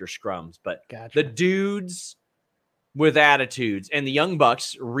character scrums. But The dudes with attitudes and the Young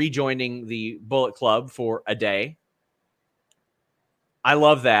Bucks rejoining the Bullet Club for a day. I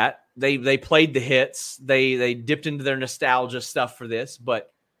love that. They played the hits. They dipped into their nostalgia stuff for this,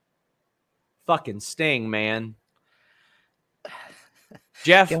 but fucking Sting, man.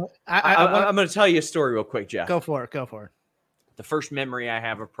 Jeff, I'm going to tell you a story real quick, Jeff. Go for it. The first memory I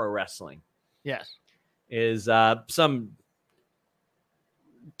have of pro wrestling, yes, is some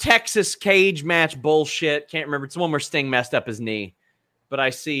Texas cage match bullshit. Can't remember. It's the one where Sting messed up his knee. But I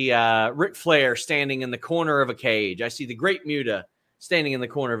see Ric Flair standing in the corner of a cage. I see the Great Muta standing in the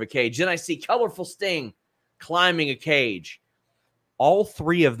corner of a cage. Then I see colorful Sting climbing a cage. All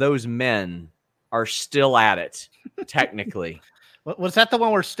three of those men are still at it, technically. Was that the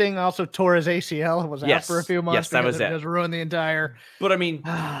one where Sting also tore his ACL and was out for a few months? Yes, that was it. It just ruined the entire... But I mean,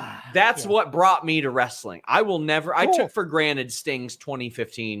 that's what brought me to wrestling. I will never... I took for granted Sting's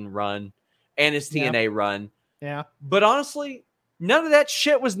 2015 run and his TNA run. Yeah. But honestly, none of that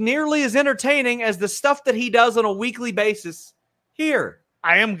shit was nearly as entertaining as the stuff that he does on a weekly basis here.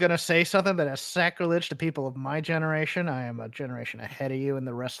 I am going to say something that is sacrilege to people of my generation. I am a generation ahead of you in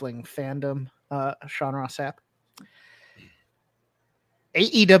the wrestling fandom, Sean Ross Sapp.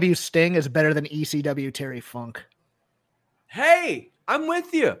 AEW Sting is better than ECW Terry Funk. Hey, I'm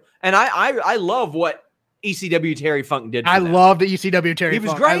with you. And I love what ECW Terry Funk did. I love the ECW Terry Funk. He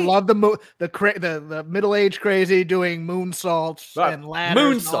was great. I love the middle-aged crazy doing moonsaults and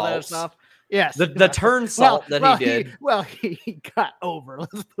ladders and all that stuff. Yes. The turn salt he did. He got over.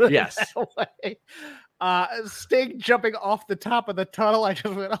 Let's put it that way. Sting jumping off the top of the tunnel. I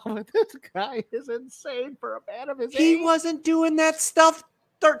just went, this guy is insane for a man of his age. He wasn't doing that stuff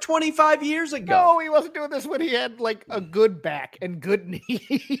 25 years ago. No, he wasn't doing this when he had like a good back and good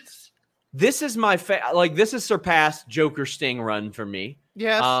knees. This is this has surpassed Joker Sting run for me.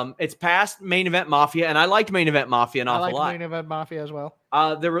 Yes. It's past Main Event Mafia, and I liked Main Event Mafia an awful lot. Main Event Mafia as well.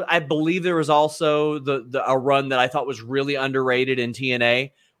 I believe there was also a run that I thought was really underrated in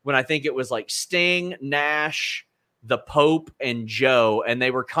TNA, when I think it was like Sting, Nash, the Pope, and Joe. And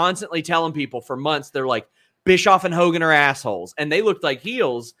they were constantly telling people for months, they're like, Bischoff and Hogan are assholes. And they looked like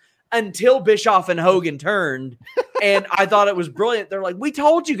heels until Bischoff and Hogan turned. And I thought it was brilliant. They're like, we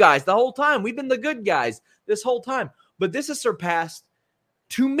told you guys the whole time. We've been the good guys this whole time. But this has surpassed,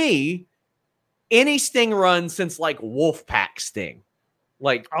 to me, any Sting run since like Wolfpack Sting.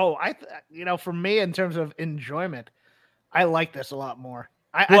 Like, for me, in terms of enjoyment, I like this a lot more.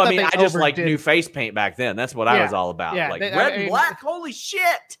 I just liked new face paint back then. That's what I was all about. Yeah, red and black. Holy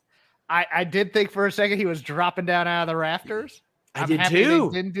shit. I did think for a second he was dropping down out of the rafters. I did too.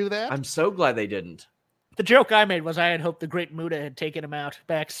 They didn't do that. I'm so glad they didn't. The joke I made was I had hoped the Great Muta had taken him out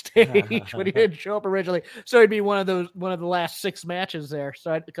backstage when he didn't show up originally, so he'd be one of the last 6 matches there.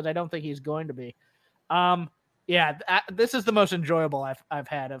 So because I don't think he's going to be. This is the most enjoyable I've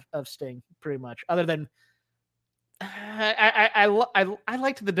had of Sting, pretty much. Other than I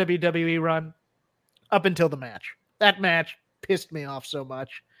liked the WWE run up until the match. That match pissed me off so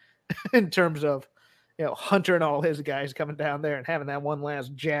much in terms of Hunter and all his guys coming down there and having that one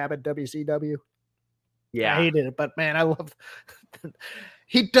last jab at WCW. Yeah, I hated it, but man, I love.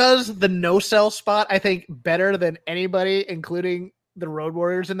 He does the no sell spot, I think, better than anybody, including the Road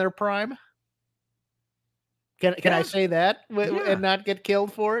Warriors in their prime. Can I say that and not get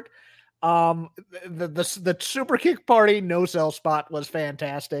killed for it? The super kick party no sell spot was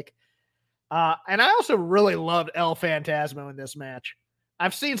fantastic. And I also really loved El Phantasmo in this match.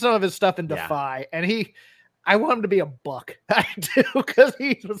 I've seen some of his stuff in Defy, and I want him to be a buck. I do, because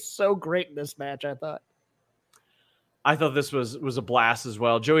he was so great in this match, I thought this was a blast as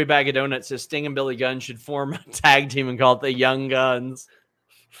well. Joey Bag of Donuts says Sting and Billy Gunn should form a tag team and call it the Young Guns.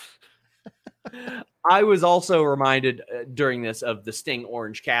 I was also reminded during this of the Sting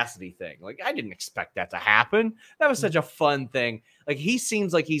Orange Cassidy thing. Like, I didn't expect that to happen. That was such a fun thing. Like, he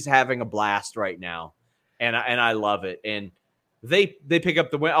seems like he's having a blast right now, and I love it. And they pick up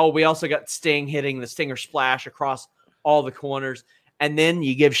the win. Oh, we also got Sting hitting the Stinger Splash across all the corners, and then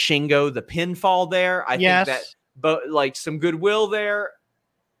you give Shingo the pinfall there. I think that, but like some goodwill there.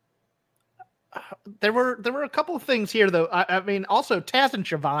 There were a couple of things here, though. I mean, also Taz and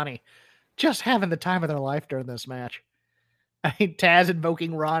Shivani just having the time of their life during this match. I mean, Taz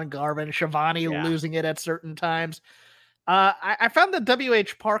invoking Ron Garvin, Shivani losing it at certain times. I found the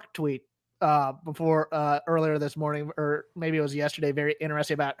WH Park tweet before earlier this morning, or maybe it was yesterday, very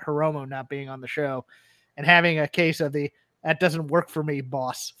interesting about Hiromu not being on the show and having a case of the "that doesn't work for me,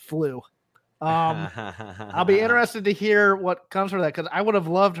 boss" flu. I'll be interested to hear what comes from that, because I would have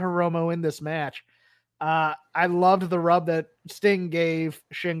loved Hiromu in this match. I loved the rub that Sting gave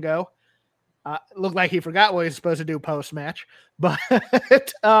Shingo. Looked like he forgot what he was supposed to do post-match. But,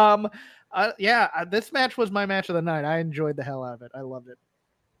 this match was my match of the night. I enjoyed the hell out of it. I loved it.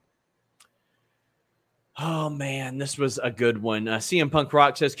 Oh, man, this was a good one. CM Punk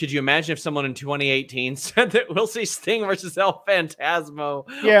Rock says, could you imagine if someone in 2018 said that we'll see Sting versus El Phantasmo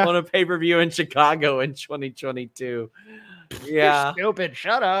on a pay-per-view in Chicago in 2022? Yeah. You're stupid.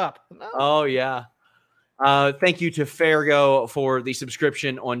 Shut up. No. Oh, yeah. Thank you to Fargo for the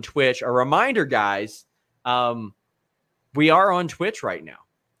subscription on Twitch. A reminder, guys, we are on Twitch right now.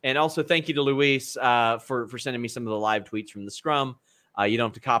 And also thank you to Luis for sending me some of the live tweets from the Scrum. You don't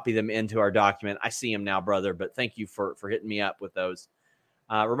have to copy them into our document. I see them now, brother, but thank you for hitting me up with those.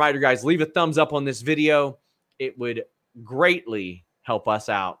 Reminder, guys, leave a thumbs up on this video. It would greatly help us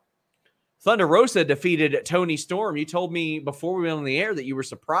out. Thunder Rosa defeated Toni Storm. You told me before we went on the air that you were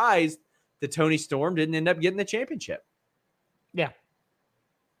surprised that Toni Storm didn't end up getting the championship. Yeah.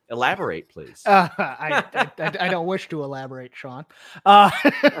 Elaborate, please. I don't wish to elaborate, Sean.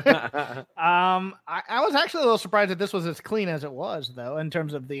 I was actually a little surprised that this was as clean as it was, though, in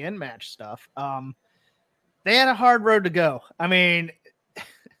terms of the in-match stuff. They had a hard road to go. I mean,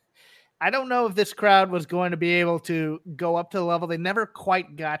 I don't know if this crowd was going to be able to go up to the level. They never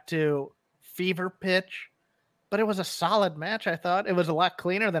quite got to fever pitch, but it was a solid match, I thought. It was a lot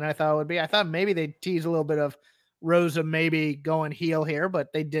cleaner than I thought it would be. I thought maybe they'd tease a little bit of Rosa maybe going heel here,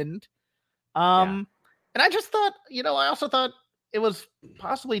 but they didn't. And I just thought, I also thought it was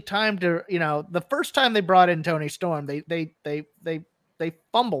possibly time to, the first time they brought in Toni Storm, they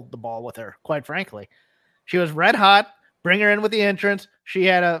fumbled the ball with her, quite frankly. She was red hot, bring her in with the entrance. She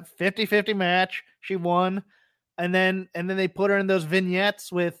had a 50-50 match. She won. And then they put her in those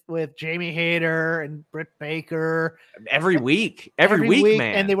vignettes with Jamie Hayter and Britt Baker. Every week, man.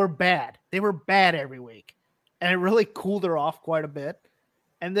 And they were bad. They were bad every week. And it really cooled her off quite a bit.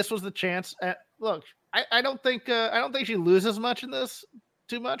 And this was the chance. Look, I don't think she loses much in this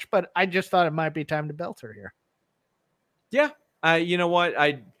too much, but I just thought it might be time to belt her here. Yeah. You know what?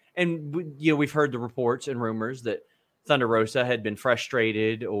 We've heard the reports and rumors that Thunder Rosa had been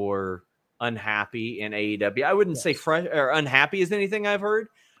frustrated or unhappy in AEW. I wouldn't say unhappy is anything I've heard.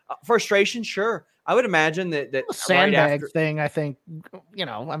 Frustration, sure. I would imagine that sandbag thing. I think depending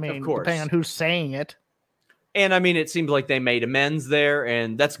on who's saying it. And I mean, it seems like they made amends there,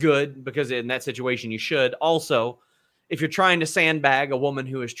 and that's good because in that situation, you should. Also, if you're trying to sandbag a woman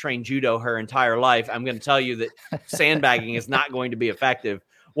who has trained judo her entire life, I'm going to tell you that sandbagging is not going to be effective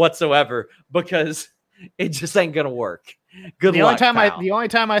whatsoever because it just ain't going to work. Good luck, pal. The only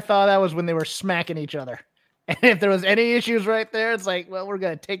time I thought that was when they were smacking each other. And if there was any issues right there, it's like, well, we're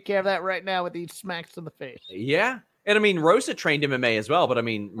going to take care of that right now with these smacks to the face. Yeah. And I mean, Rosa trained MMA as well, but I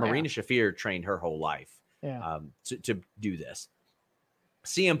mean, Marina Shafir trained her whole life. To do this.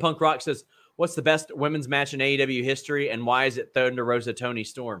 CM Punk Rock says, what's the best women's match in AEW history and why is it Thunder Rosa Toni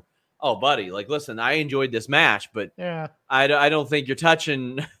Storm? Oh, buddy, listen, I enjoyed this match, but I don't think you're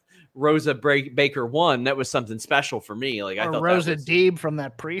touching Rosa Baker 1. That was something special for me. I thought Rosa Deeb from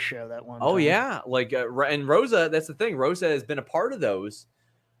that pre-show that one. Oh, yeah. And Rosa, that's the thing. Rosa has been a part of those,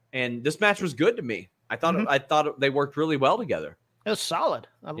 and this match was good to me. I thought they worked really well together. It was solid.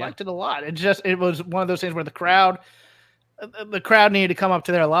 I liked it a lot. It was one of those things where the crowd needed to come up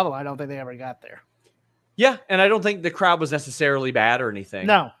to their level. I don't think they ever got there. Yeah, and I don't think the crowd was necessarily bad or anything.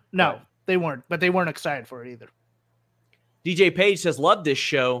 No, they weren't. But they weren't excited for it either. DJ Page says, loved this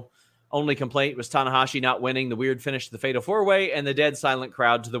show. Only complaint was Tanahashi not winning, the weird finish to the Fatal 4-Way, and the dead silent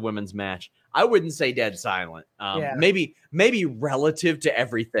crowd to the women's match. I wouldn't say dead silent. Maybe relative to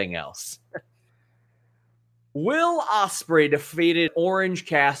everything else. Will Ospreay defeated Orange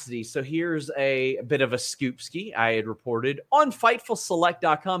Cassidy. So here's a bit of a scoopski I had reported on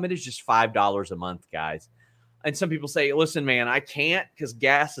FightfulSelect.com. It is just $5 a month, guys. And some people say, listen, man, I can't because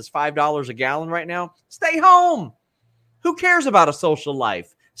gas is $5 a gallon right now. Stay home. Who cares about a social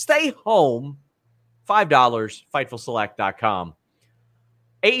life? Stay home. $5, FightfulSelect.com.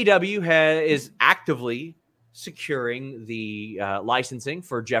 AEW is actively securing the licensing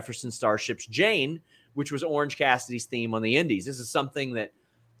for Jefferson Starship's Jane, which was Orange Cassidy's theme on the Indies. This is something that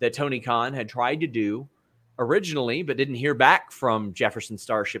Tony Khan had tried to do originally, but didn't hear back from Jefferson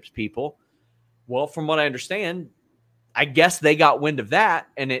Starship's people. Well, from what I understand, I guess they got wind of that,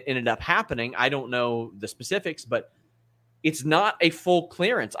 and it ended up happening. I don't know the specifics, but it's not a full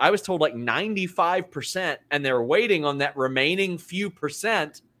clearance. I was told 95%, and they're waiting on that remaining few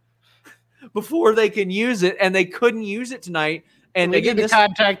percent before they can use it, and they couldn't use it tonight. And we need to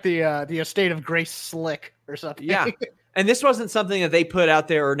contact the estate of Grace Slick or something. Yeah. And this wasn't something that they put out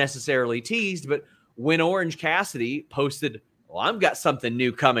there or necessarily teased, but when Orange Cassidy posted, well, I've got something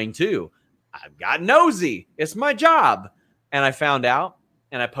new coming too. I've got nosy. It's my job. And I found out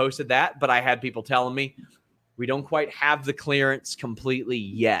and I posted that, but I had people telling me we don't quite have the clearance completely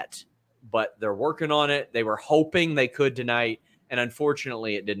yet, but they're working on it. They were hoping they could tonight, and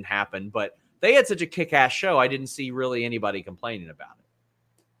unfortunately it didn't happen. But they had such a kick-ass show, I didn't see really anybody complaining about it.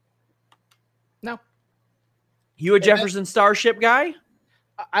 No. You a Jefferson Starship guy?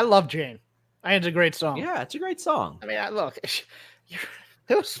 I love Jane. I think it's a great song. Yeah, it's a great song. I mean, look, it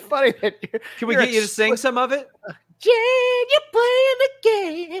was funny that Can we get you to sing some of it? Jane, you're playing the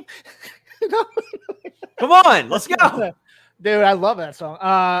game. Come on, let's go. Dude, I love that song.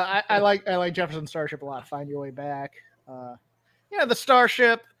 I like Jefferson Starship a lot. Find Your Way Back. The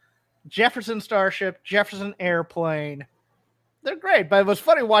Starship, Jefferson Starship, Jefferson Airplane. They're great, but it was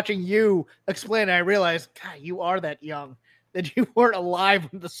funny watching you explain it. I realized, God, you are that young that you weren't alive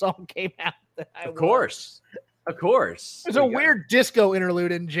when the song came out. Of course. There's a weird disco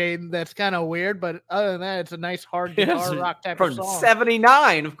interlude in Jane that's kind of weird, but other than that, it's a nice hard guitar rock type of song. From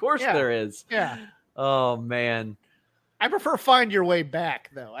 79, of course there is. Yeah. Oh, man. I prefer Find Your Way Back,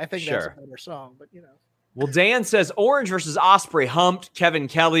 though. I think that's a better song, but Well, Dan says Orange versus Osprey humped Kevin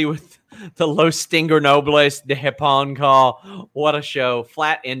Kelly with the Los Stinger Nobles de Japón call. What a show.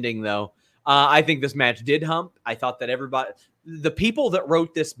 Flat ending, though. I think this match did hump. I thought that the people that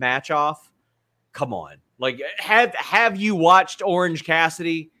wrote this match off, come on. Like, have you watched Orange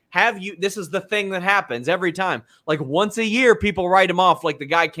Cassidy? This is the thing that happens every time. Like, once a year, people write him off like the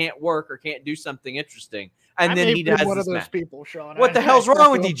guy can't work or can't do something interesting. And then he does one this of those match. People, Sean. What the hell's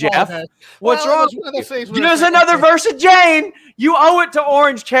wrong with you, Jeff? What's wrong? There's Another verse of Jane. You owe it to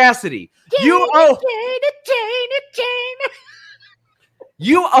Orange Cassidy. You owe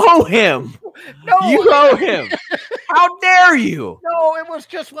him. No, you owe him. How dare you? No, it was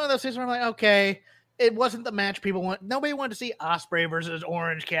just one of those things where I'm like, okay, it wasn't the match people want. Nobody wanted to see Osprey versus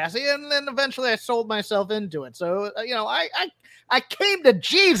Orange Cassidy, and then eventually I sold myself into it. So I came to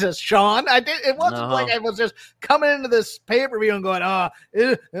Jesus, Sean. I did. It wasn't like I was just coming into this pay-per-view and going,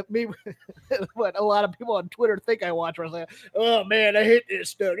 me. What a lot of people on Twitter think I watch wrestling. Oh man, I hate this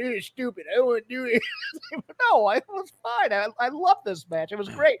stuff. It is stupid. I don't want to do it. No, it was fine. I love this match. It was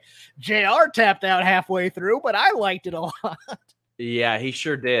great. JR tapped out halfway through, but I liked it a lot. Yeah, he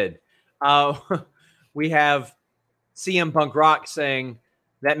sure did. We have CM Punk Rock saying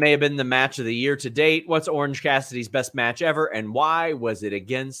that may have been the match of the year to date. What's Orange Cassidy's best match ever, and why was it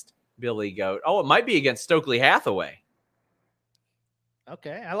against Billy Goat? Oh, it might be against Stokely Hathaway.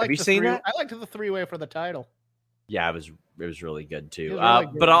 Okay, I like. Have you seen that? I liked the three-way for the title. Yeah, it was really good too. Really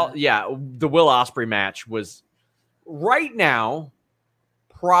good, but the Will Ospreay match was right now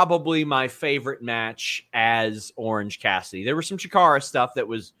probably my favorite match as Orange Cassidy. There was some Chikara stuff that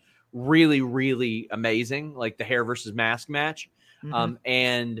was really, really amazing, like the hair versus mask match. Mm-hmm.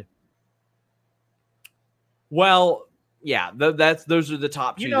 And well, yeah, those are the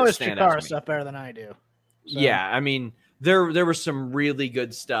top two. You know his stand out to Chikara me. stuff better than I do. So. Yeah, I mean, there was some really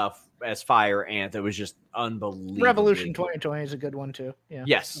good stuff as Fire Ant that was just unbelievable. Revolution 2020 is a good one too. Yeah.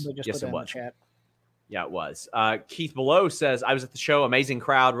 Yes, Just yes, put that it in was. the chat. Yeah, it was. Keith Below says, I was at the show, amazing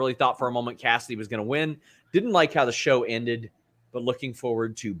crowd. Really thought for a moment Cassidy was going to win. Didn't like how the show ended, but looking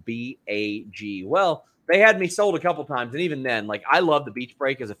forward to BAG. Well, they had me sold a couple times, and even then, like, I love the beach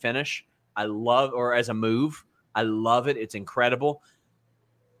break as a finish. Or as a move. I love it. It's incredible.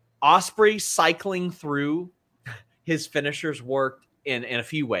 Ospreay cycling through his finishers worked in a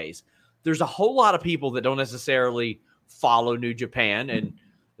few ways. There's a whole lot of people that don't necessarily follow New Japan, and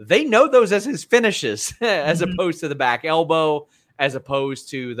they know those as his finishes, as opposed to the back elbow, as opposed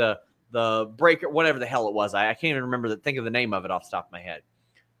to the breaker, whatever the hell it was. I can't even remember think of the name of it off the top of my head.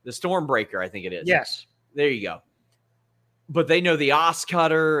 The Stormbreaker, I think it is. Yes. There you go. But they know the Os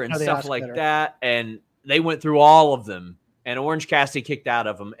Cutter and stuff like that, and they went through all of them, and Orange Cassidy kicked out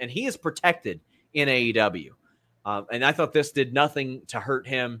of them, and he is protected in AEW. And I thought this did nothing to hurt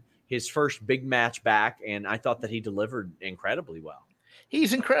him, his first big match back, and I thought that he delivered incredibly well.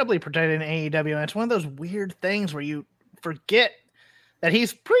 He's incredibly protected in AEW, and it's one of those weird things where you forget that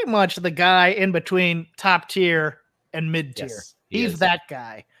he's pretty much the guy in between top tier and mid tier. Yes, he's that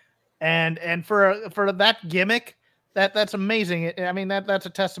guy, and for that gimmick, that's amazing. I mean, that's a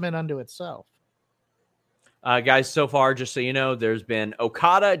testament unto itself. Guys, so far, just so you know, there's been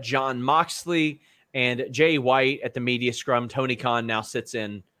Okada, John Moxley, and Jay White at the media scrum. Tony Khan now sits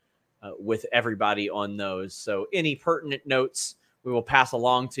in with everybody on those. So any pertinent notes we will pass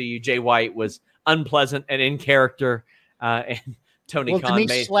along to you. Jay White was unpleasant and in character, and Tony Khan did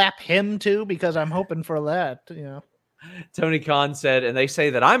he slap him too? Because I'm hoping for that. Tony Khan said, and they say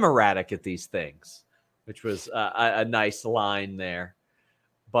that I'm erratic at these things, which was a nice line there.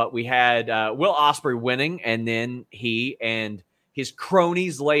 But we had Will Ospreay winning, and then he and his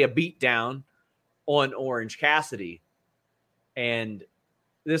cronies lay a beat down on Orange Cassidy. And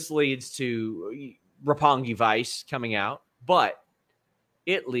this leads to Roppongi Vice coming out, but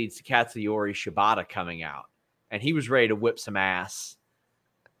it leads to Katsuyori Shibata coming out, and he was ready to whip some ass.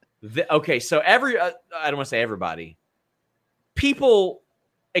 Okay, so I don't want to say everybody. People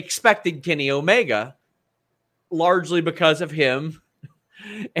expected Kenny Omega largely because of him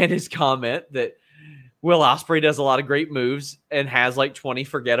and his comment that Will Ospreay does a lot of great moves and has like 20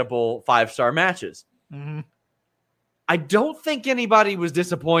 forgettable 5-star matches. Mm-hmm. I don't think anybody was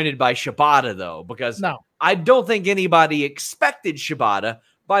disappointed by Shibata, though, because no. I don't think anybody expected Shibata.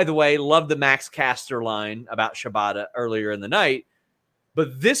 By the way, loved the Max Caster line about Shibata earlier in the night,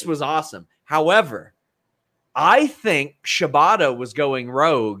 but this was awesome. However, I think Shibata was going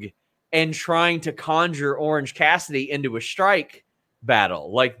rogue and trying to conjure Orange Cassidy into a strike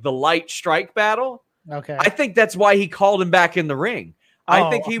battle, like the light strike battle. Okay. I think that's why he called him back in the ring. I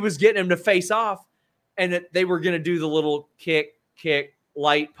think he was getting him to face off, and that they were going to do the little kick,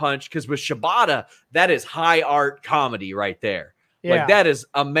 light punch, because with Shibata, that is high art comedy right there. Yeah. Like, that is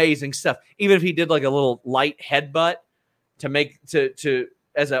amazing stuff. Even if he did like a little light headbutt to make to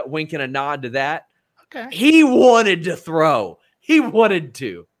as a wink and a nod to that. Okay. He wanted to throw. He wanted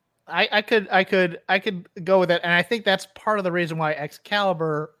to. I could go with that, and I think that's part of the reason why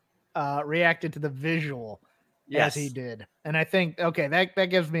Excalibur reacted to the visual as he did. And I think that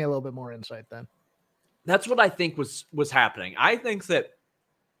gives me a little bit more insight then. That's what I think was happening. I think that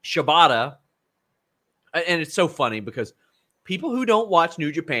Shibata, and it's so funny because people who don't watch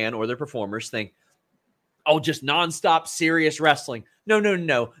New Japan or their performers think, oh, just nonstop serious wrestling.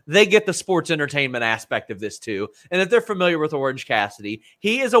 No. They get the sports entertainment aspect of this too. And if they're familiar with Orange Cassidy,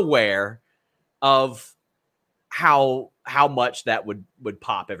 he is aware of how much that would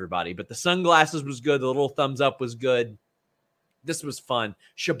pop everybody. But the sunglasses was good. The little thumbs up was good. This was fun.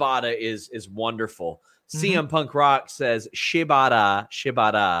 Shibata is wonderful. Mm-hmm. CM Punk Rock says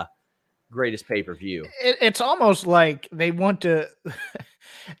Shibata, greatest pay-per-view. It's almost like they want to...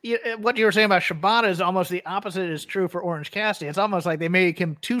 what you were saying about Shibata is almost the opposite is true for Orange Cassidy. It's almost like they make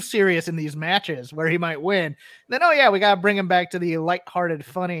him too serious in these matches where he might win. Then, we got to bring him back to the lighthearted,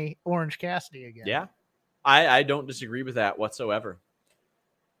 funny Orange Cassidy again. Yeah, I don't disagree with that whatsoever.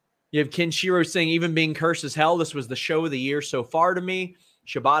 You have Kenshiro saying, even being cursed as hell, this was the show of the year so far to me.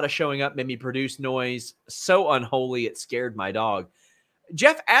 Shibata showing up made me produce noise so unholy it scared my dog.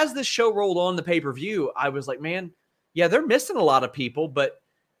 Jeff, as this show rolled on the pay-per-view, I was like, man, yeah, they're missing a lot of people, but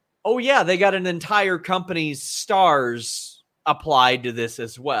they got an entire company's stars applied to this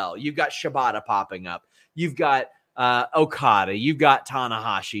as well. You've got Shibata popping up. You've got Okada. You've got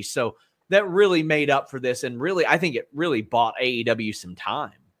Tanahashi. So that really made up for this, and really, I think it really bought AEW some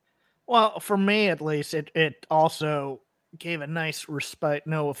time. Well, for me, at least, it also gave a nice respite,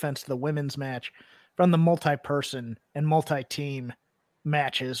 no offense to the women's match, from the multi-person and multi-team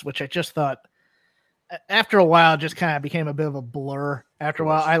matches, which I just thought, after a while, just kind of became a bit of a blur. After a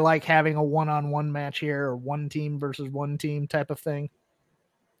while, I like having a one-on-one match here, or one team versus one team type of thing.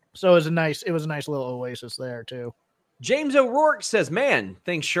 So it was a nice little oasis there too. James O'Rourke says, man,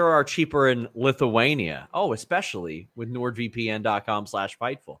 things sure are cheaper in Lithuania. Oh, especially with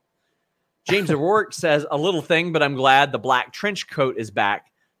NordVPN.com/Fightful. James O'Rourke says, a little thing, but I'm glad the black trench coat is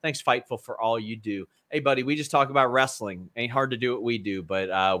back. Thanks, Fightful, for all you do. Hey, buddy, we just talk about wrestling. Ain't hard to do what we do,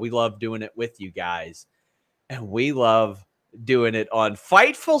 but we love doing it with you guys. And we love doing it on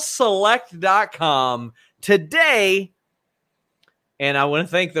FightfulSelect.com today. And I want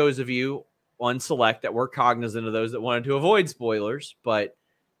to thank those of you on Select that were cognizant of those that wanted to avoid spoilers. But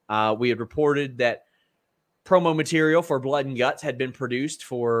we had reported that promo material for Blood and Guts had been produced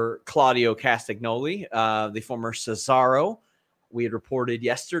for Claudio Castagnoli, the former Cesaro. We had reported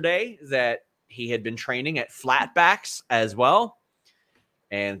yesterday that he had been training at Flatbacks as well.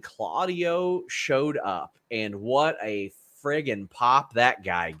 And Claudio showed up. And what a friggin' pop that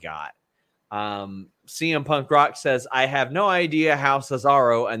guy got. CM Punk Rock says, I have no idea how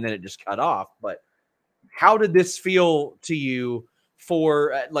Cesaro, and then it just cut off. But how did this feel to you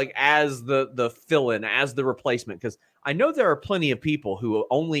for as the fill-in, as the replacement? Because I know there are plenty of people who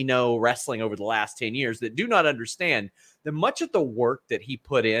only know wrestling over the last 10 years that do not understand that much of the work that he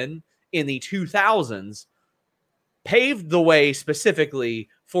put in the 2000s paved the way specifically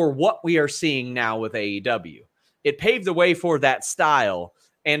for what we are seeing now with AEW. It paved the way for that style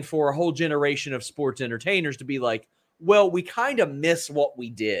and for a whole generation of sports entertainers to be like, well, we kind of miss what we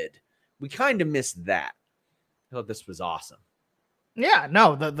did. We kind of miss that. I thought this was awesome. Yeah,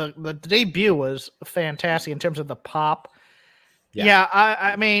 no, the debut was fantastic in terms of the pop. Yeah,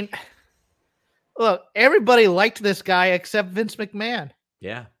 I mean, look, everybody liked this guy except Vince McMahon.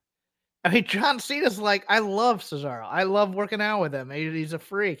 Yeah. I mean, John Cena's like, I love Cesaro. I love working out with him. He's a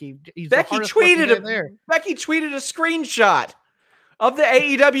freak. He's Becky the hardest guy there. Becky tweeted a screenshot of the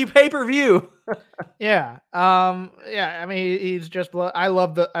AEW pay-per-view. Yeah. Yeah. I mean, he's just. I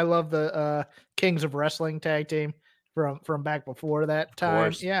love the Kings of Wrestling tag team from back before that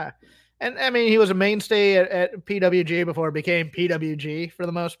time. Yeah. And I mean, he was a mainstay at PWG before it became PWG for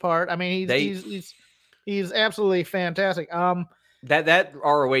the most part. I mean, he's absolutely fantastic. That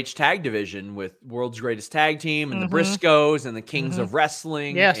ROH tag division with World's Greatest Tag Team and the Briscoes and the Kings of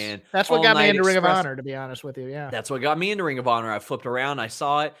Wrestling. Yes, and that's what got me into Ring of Honor, to be honest with you. Yeah, that's what got me into Ring of Honor. I flipped around, I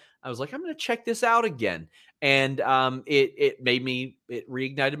saw it, I was like, I'm going to check this out again, and it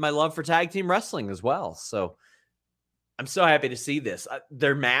reignited my love for tag team wrestling as well. So I'm so happy to see this.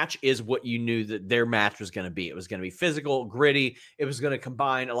 Their match is what you knew that their match was going to be. It was going to be physical, gritty. It was going to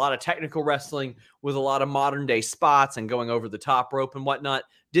combine a lot of technical wrestling with a lot of modern day spots and going over the top rope and whatnot.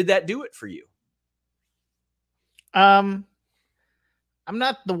 Did that do it for you? I'm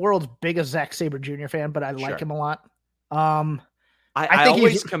not the world's biggest Zack Sabre Jr. fan, but I like him a lot. I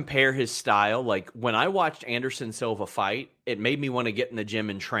always compare his style. Like when I watched Anderson Silva fight, it made me want to get in the gym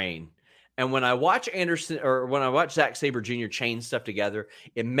and train. And when I watch Zack Sabre Jr. chain stuff together,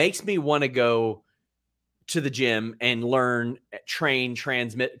 it makes me want to go to the gym and learn, train,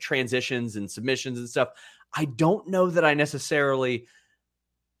 transmit transitions and submissions and stuff. I don't know that I necessarily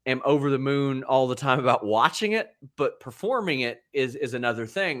am over the moon all the time about watching it, but performing it is another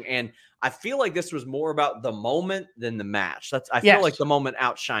thing. And I feel like this was more about the moment than the match. I feel like the moment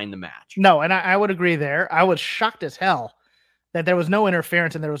outshined the match. No, and I would agree there. I was shocked as hell that there was no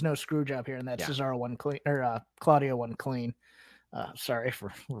interference and there was no screw job here, and that Cesaro won clean, or Claudio won clean. Sorry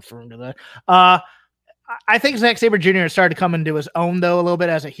for referring to that. I think Zack Sabre Jr. started to come into his own, though, a little bit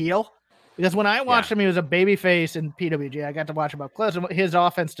as a heel. Because when I watched him, he was a babyface in PWG. I got to watch him up close. And his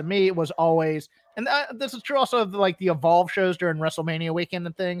offense to me was always, and this is true also of the Evolve shows during WrestleMania weekend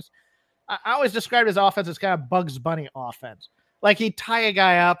and things. I always described his offense as kind of Bugs Bunny offense. Like he'd tie a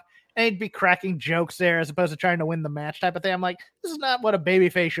guy up and he'd be cracking jokes there as opposed to trying to win the match type of thing. I'm like, this is not what a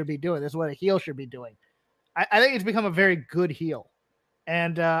babyface should be doing. This is what a heel should be doing. I think he's become a very good heel.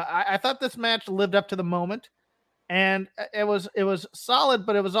 And I thought this match lived up to the moment. And it was solid,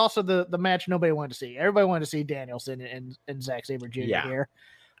 but it was also the match nobody wanted to see. Everybody wanted to see Danielson and Zack Sabre Jr. here.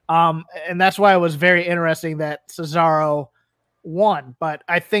 And that's why it was very interesting that Cesaro won. But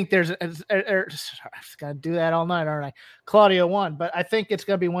I think there's I'm just going to do that all night, aren't I? Claudio won. But I think it's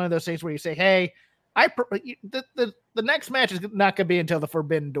going to be one of those things where you say, hey, the next match is not going to be until the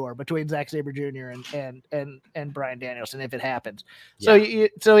Forbidden Door between Zack Sabre Jr. and Bryan Danielson if it happens. Yeah.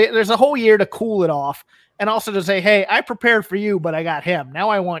 So there's a whole year to cool it off, and also to say, hey, I prepared for you, but I got him. Now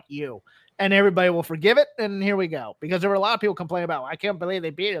I want you, and everybody will forgive it. And here we go, because there were a lot of people complaining about, I can't believe they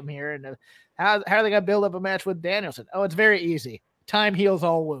beat him here, and how are they going to build up a match with Danielson? Oh, it's very easy. Time heals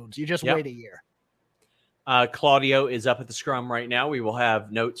all wounds. You just wait a year. Claudio is up at the scrum right now. We will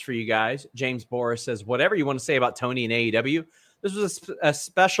have notes for you guys. James Boris says, whatever you want to say about Tony and AEW, this was a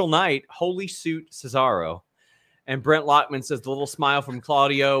special night. Holy suit Cesaro. And Brent Lockman says, the little smile from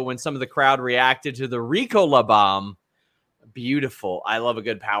Claudio when some of the crowd reacted to the Ricola bomb. Beautiful. I love a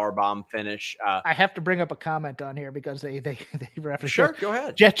good power bomb finish. I have to bring up a comment on here because they reference. Sure, go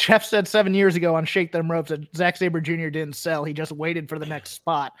ahead. Jeff said 7 years ago on Shake Them Ropes that Zack Sabre Jr. didn't sell. He just waited for the next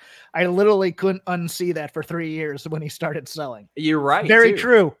spot. I literally couldn't unsee that for 3 years when he started selling. You're right. Very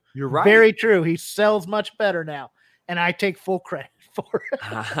true. You're right. Very true. He sells much better now, and I take full credit for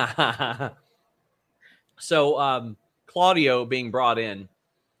it. So Claudio being brought in,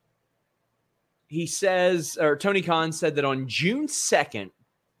 he says, or Tony Khan said that on June 2nd,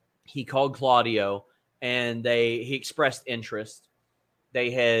 he called Claudio and he expressed interest.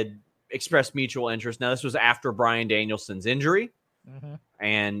 They had expressed mutual interest. Now, this was after Bryan Danielson's injury,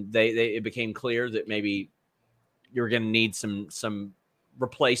 and it became clear that maybe you were going to need some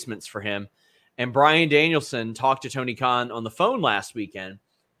replacements for him. And Bryan Danielson talked to Tony Khan on the phone last weekend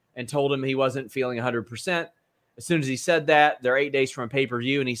and told him he wasn't feeling 100%. As soon as he said that, they're 8 days from a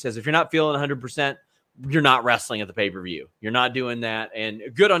pay-per-view, and he says, if you're not feeling 100%, you're not wrestling at the pay-per-view. You're not doing that, and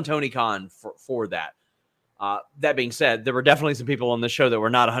good on Tony Khan for that. That being said, there were definitely some people on this show that were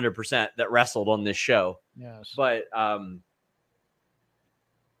not 100% that wrestled on this show. Yes. But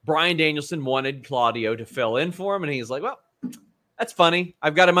Bryan Danielson wanted Claudio to fill in for him, and he's like, well, that's funny.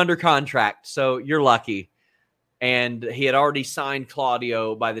 I've got him under contract, so you're lucky. And he had already signed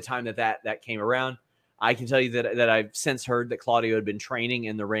Claudio by the time that came around. I can tell you that I've since heard that Claudio had been training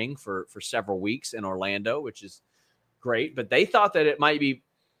in the ring for several weeks in Orlando, which is great. But they thought that it might be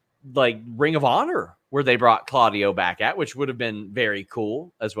like Ring of Honor where they brought Claudio back at, which would have been very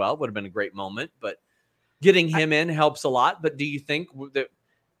cool as well. Would have been a great moment, but getting him in helps a lot. But do you think that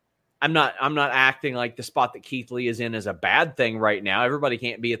I'm not acting like the spot that Keith Lee is in is a bad thing right now? Everybody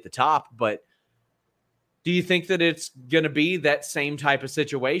can't be at the top, but do you think that it's going to be that same type of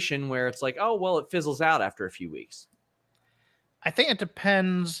situation where it's like, oh, well, it fizzles out after a few weeks? I think it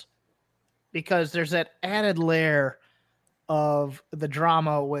depends, because there's that added layer of the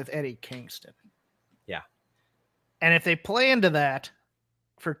drama with Eddie Kingston. Yeah. And if they play into that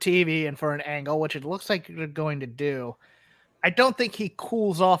for TV and for an angle, which it looks like they're going to do, I don't think he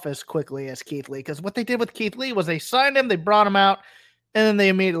cools off as quickly as Keith Lee, because what they did with Keith Lee was they signed him, they brought him out, and then they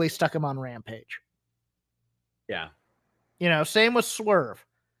immediately stuck him on Rampage. Yeah. You know, same with Swerve.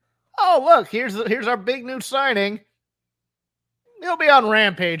 Oh, look, here's our big new signing. He'll be on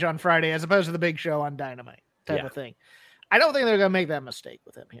Rampage on Friday as opposed to the big show on Dynamite type of thing. I don't think they're going to make that mistake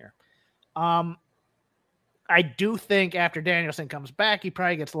with him here. I do think after Danielson comes back, he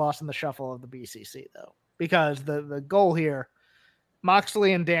probably gets lost in the shuffle of the BCC, though, because the goal here,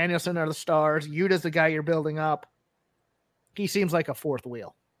 Moxley and Danielson are the stars. Yuta's the guy you're building up. He seems like a fourth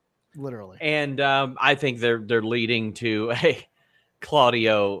wheel, literally. And I think they're leading to a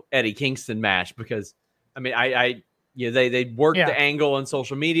Claudio Eddie Kingston match, because I mean, they worked the angle on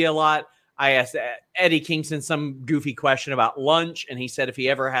social media a lot. I asked Eddie Kingston some goofy question about lunch, and he said if he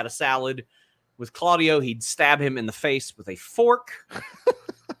ever had a salad with Claudio, he'd stab him in the face with a fork.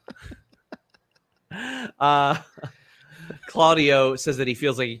 Claudio says that he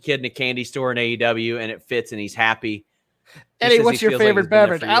feels like a kid in a candy store in AEW, and it fits, and he's happy. Eddie, what's your favorite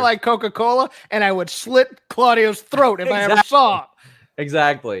beverage? I like Coca-Cola, and I would slit Claudio's throat if I ever saw him.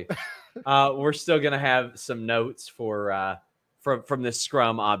 Exactly. We're still going to have some notes for from this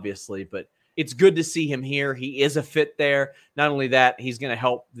scrum, obviously, but it's good to see him here. He is a fit there. Not only that, he's going to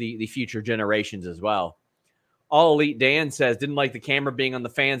help the future generations as well. All Elite Dan says, didn't like the camera being on the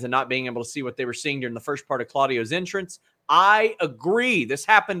fans and not being able to see what they were seeing during the first part of Claudio's entrance. I agree. This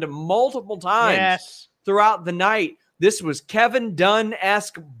happened multiple times throughout the night. This was Kevin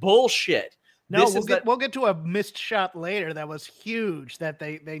Dunn-esque bullshit. No, we'll get to a missed shot later that was huge that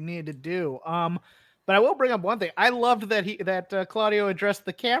they needed to do. But I will bring up one thing. I loved that Claudio addressed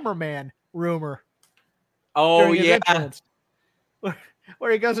the cameraman rumor. Oh yeah,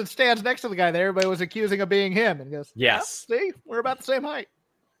 where he goes and stands next to the guy that everybody was accusing of being him, and goes, "Yes, see, we're about the same height."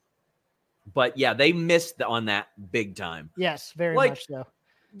 But yeah, they missed on that big time. Yes, very much so.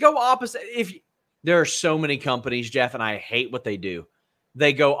 Go opposite. There are so many companies, Jeff, and I hate what they do.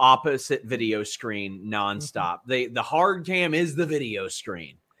 They go opposite video screen nonstop. The hard cam is the video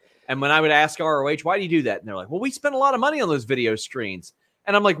screen. And when I would ask ROH, why do you do that? And they're like, well, we spent a lot of money on those video screens.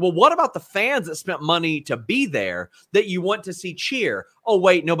 And I'm like, well, what about the fans that spent money to be there that you want to see cheer? Oh,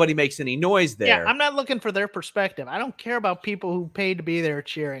 wait, nobody makes any noise there. Yeah, I'm not looking for their perspective. I don't care about people who paid to be there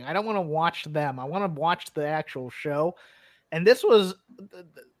cheering. I don't want to watch them. I want to watch the actual show. And this was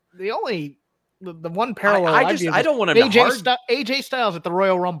the only... The one parallel I don't want him AJ Styles at the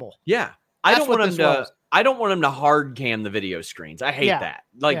Royal Rumble. Yeah. I don't want him to hard cam the video screens. I hate that.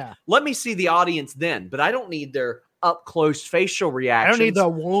 Let me see the audience then, but I don't need their up close facial reactions. I don't need the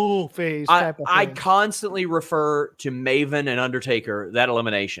whoa face type of thing. I constantly refer to Maven and Undertaker, that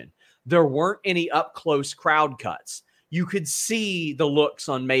elimination. There weren't any up close crowd cuts. You could see the looks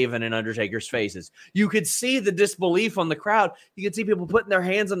on Maven and Undertaker's faces. You could see the disbelief on the crowd. You could see people putting their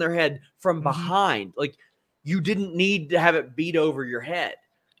hands on their head from behind. Like, you didn't need to have it beat over your head.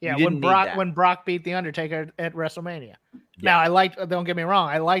 Yeah, when Brock beat the Undertaker at WrestleMania. Yeah. Now, don't get me wrong,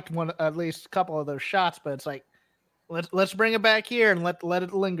 I liked at least a couple of those shots, but it's like, let's bring it back here and let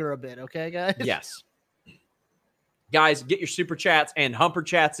it linger a bit, okay, guys? Yes. Guys, get your super chats and humper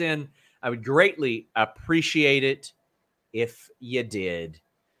chats in. I would greatly appreciate it if you did.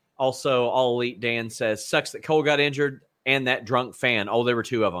 Also, All Elite Dan says, sucks that Cole got injured and that drunk fan. Oh, there were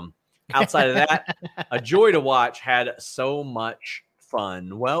two of them. Outside of that, a joy to watch. Had so much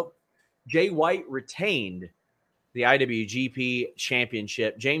fun. Well, Jay White retained the IWGP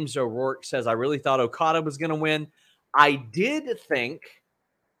Championship. James O'Rourke says, I really thought Okada was going to win. I did think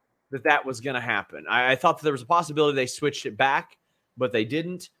that was going to happen. I thought that there was a possibility they switched it back, but they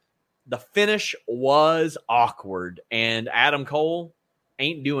didn't. The finish was awkward, and Adam Cole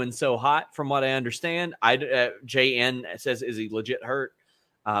ain't doing so hot from what I understand. JN says, is he legit hurt?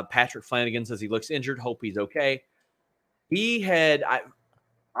 Patrick Flanagan says he looks injured. Hope he's okay. I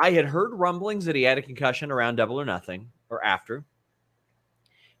had heard rumblings that he had a concussion around Double or Nothing or after.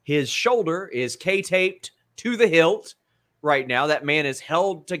 His shoulder is K-taped to the hilt right now. That man is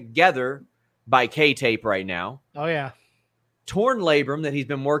held together by K-tape right now. Oh, yeah. Torn labrum that he's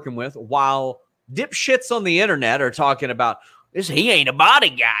been working with while Dipshits on the internet are talking about this. He ain't a body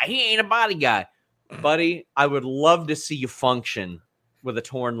guy. He ain't a body guy. Buddy, I would love to see you function with a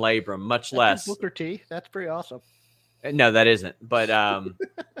torn labrum, much less Booker T. That's pretty awesome. No, that isn't. But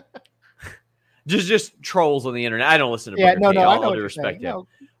just trolls on the internet. I don't listen to Yeah, Booker T. All due respect to him.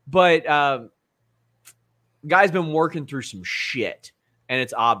 But guy's been working through some shit, and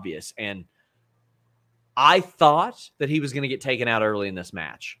it's obvious. And I thought that he was going to get taken out early in this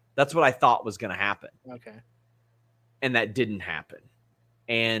match. That's what I thought was going to happen. Okay. And that didn't happen.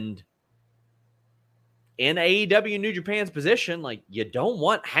 And in AEW New Japan's position, like, you don't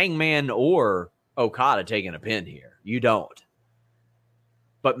want Hangman or Okada taking a pin here. You don't.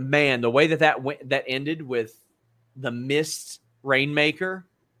 But man, the way that ended with the missed Rainmaker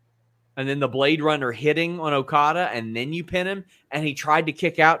and then the Blade Runner hitting on Okada and then you pin him and he tried to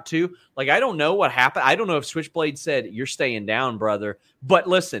kick out too. Like, I don't know what happened. I don't know if Switchblade said, "You're staying down, brother." But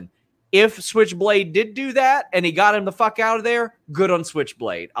listen, if Switchblade did do that and he got him the fuck out of there, good on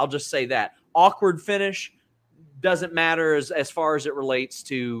Switchblade. I'll just say that. Awkward finish doesn't matter as far as it relates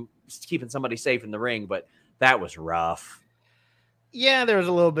to keeping somebody safe in the ring, but that was rough. Yeah, there was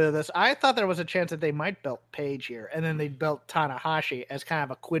a little bit of this. I thought there was a chance that they might belt Page here, and then they'd belt Tanahashi as kind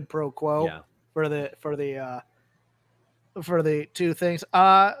of a quid pro quo for the two things.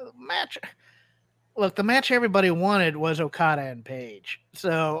 Match. Look, the match everybody wanted was Okada and Page.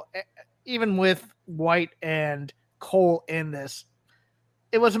 So even with White and Cole in this,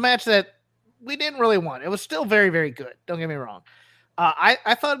 it was a match that we didn't really want. It was still very, very good. Don't get me wrong.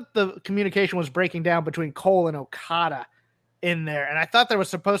 I thought the communication was breaking down between Cole and Okada in there, and I thought there was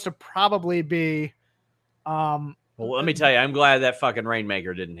supposed to probably be well, let me tell you, I'm glad that fucking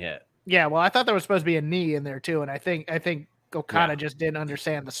Rainmaker didn't hit. Yeah, well, I thought there was supposed to be a knee in there too, and I think Okada just didn't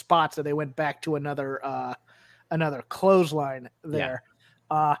understand the spot, so they went back to another clothesline there.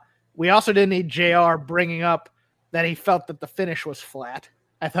 Yeah. We also didn't need JR bringing up that he felt that the finish was flat.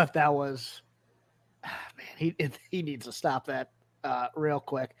 I thought that was man, he needs to stop that real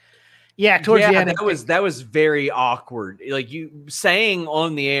quick. Yeah, towards the end, that was very awkward. Like, you saying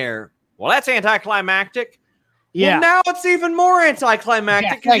on the air, "Well, that's anticlimactic." Yeah, well, now it's even more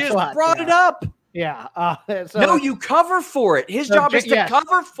anticlimactic because you just brought it up. Yeah. No, you cover for it. His job is to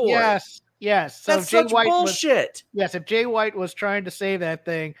cover for it. Yes. So that's such bullshit. If Jay White was trying to say that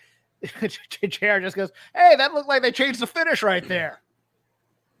thing, JR just goes, "Hey, that looked like they changed the finish right there."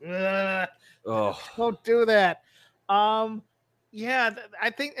 Don't do that. Yeah, I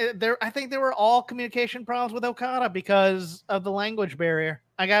think there were all communication problems with Okada because of the language barrier.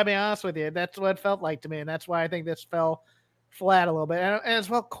 I gotta be honest with you. That's what it felt like to me, and that's why I think this fell flat a little bit. And as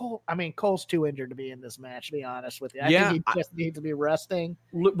well, Cole's too injured to be in this match, to be honest with you. I think he just needs to be resting.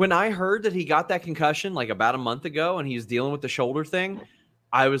 When I heard that he got that concussion like about a month ago and he's dealing with the shoulder thing,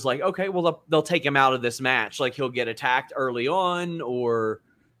 I was like, okay, well, they'll take him out of this match. Like, he'll get attacked early on or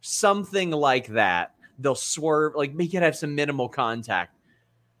something like that. They'll swerve, like, he could have some minimal contact.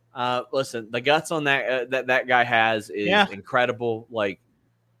 Listen, the guts on that guy has is incredible. Like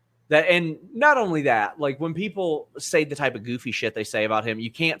that, and not only that, like, when people say the type of goofy shit they say about him,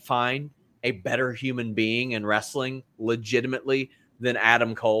 you can't find a better human being in wrestling legitimately than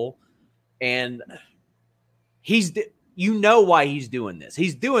Adam Cole. And you know why he's doing this.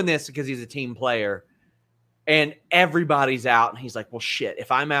 He's doing this because he's a team player and everybody's out. And he's like, well, shit,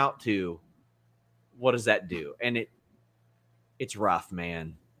 if I'm out too, what does that do? And it's rough,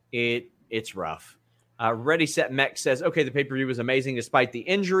 man. It's rough. Ready, Set, Mech says, okay, the pay-per-view was amazing despite the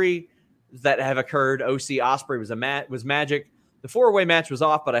injury that have occurred. OC Ospreay was magic. The 4-way match was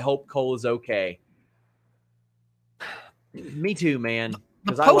off, but I hope Cole is okay. Me too, man.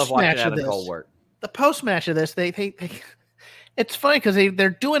 Because I love watching Adam Cole work. The post-match of this, they it's funny because they're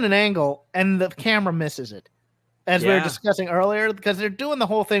doing an angle and the camera misses it. As we were discussing earlier, because they're doing the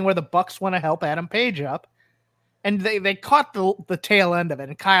whole thing where the Bucks want to help Adam Page up. And they caught the tail end of it,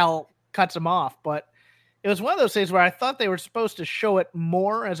 and Kyle cuts him off. But it was one of those things where I thought they were supposed to show it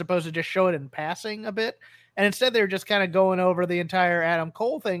more as opposed to just show it in passing a bit. And instead, they were just kind of going over the entire Adam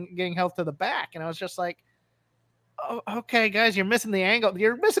Cole thing, getting help to the back. And I was just like, oh, okay, guys, you're missing the angle.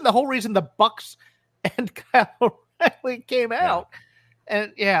 You're missing the whole reason the Bucks and Kyle O'Reilly came out.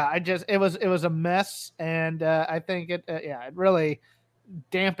 And it was a mess, and I think it really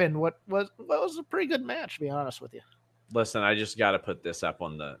dampened what was a pretty good match, to be honest with you. Listen, I just got to put this up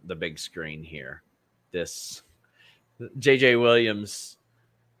on the big screen here. This JJ Williams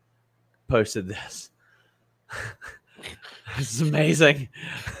posted this. This is amazing.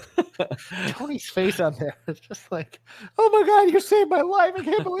 Tony's face on there is just like, oh my God, you saved my life. I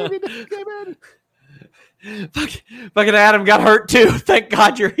can't believe you came in. Fucking Adam got hurt too. Thank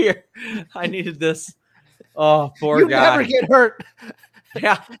God you're here. I needed this. Oh, poor guy. You never get hurt.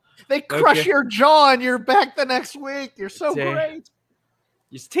 Yeah. They crush your jaw and you're back the next week. You're so great.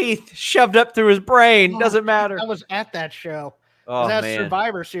 His teeth shoved up through his brain. Doesn't matter. I was at that show. Oh, that man.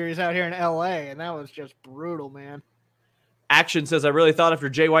 Survivor Series out here in LA, and that was just brutal, man. Action says, I really thought after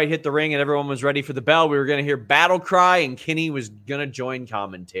Jay White hit the ring and everyone was ready for the bell, we were going to hear Battle Cry and Kenny was going to join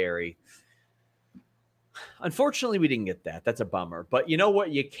commentary. Unfortunately, we didn't get that. That's a bummer. But you know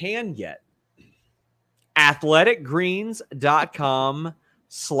what you can get?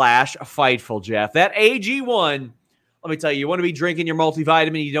 athleticgreens.com/Fightful, Jeff. That AG1, let me tell you, you want to be drinking your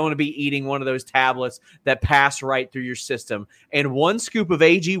multivitamin. You don't want to be eating one of those tablets that pass right through your system. And one scoop of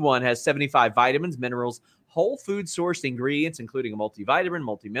AG1 has 75 vitamins, minerals, whole food sourced ingredients, including a multivitamin,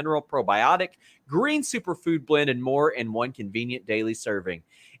 multimineral, probiotic, green superfood blend, and more in one convenient daily serving.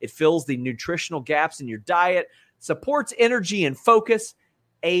 It fills the nutritional gaps in your diet, supports energy and focus,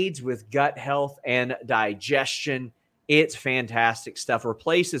 aids with gut health and digestion. It's fantastic stuff.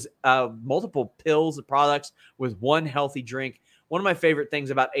 Replaces multiple pills and products with one healthy drink. One of my favorite things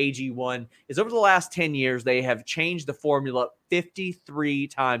about AG1 is over the last 10 years, they have changed the formula 53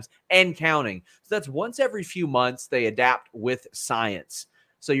 times and counting. So that's once every few months they adapt with science.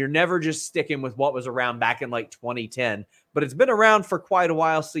 So you're never just sticking with what was around back in like 2010, but it's been around for quite a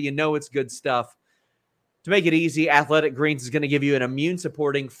while, so you know it's good stuff. To make it easy, Athletic Greens is going to give you an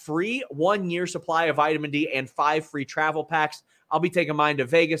immune-supporting free 1-year supply of vitamin D and 5 free travel packs. I'll be taking mine to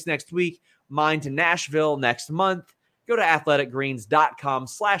Vegas next week, mine to Nashville next month. Go to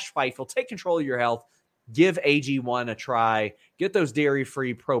athleticgreens.com/Fightful. Take control of your health. Give AG1 a try. Get those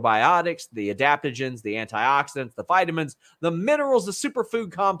dairy-free probiotics, the adaptogens, the antioxidants, the vitamins, the minerals, the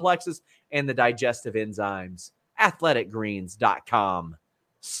superfood complexes, and the digestive enzymes.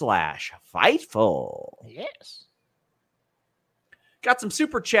 athleticgreens.com/Fightful. Yes. Got some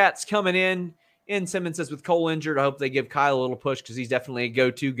super chats coming in. Ian Simmons says, with Cole injured, I hope they give Kyle a little push because he's definitely a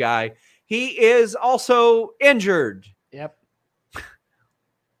go-to guy. He is also injured. Yep.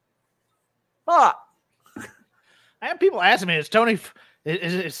 I have people asking me, is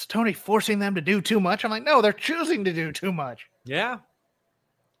Tony forcing them to do too much? I'm like, no, they're choosing to do too much. Yeah.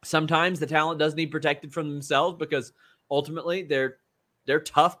 Sometimes the talent does need protected from themselves because ultimately they're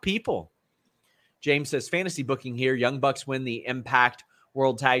tough people. James says, fantasy booking here. Young Bucks win the Impact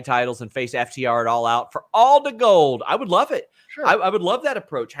World Tag Titles and face FTR at All Out for all the gold. I would love it. Sure. I would love that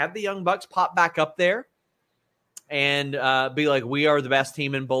approach. Have the Young Bucks pop back up there and be like, we are the best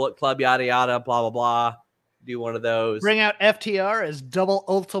team in Bullet Club, yada, yada, blah, blah, blah. Do one of those. Bring out FTR as double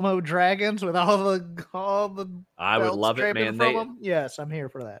Ultimo Dragons with all the I would love it, man. Yes, I'm here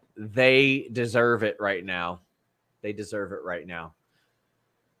for that. They deserve it right now.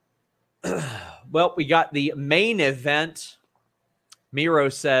 Well, we got the main event. Miro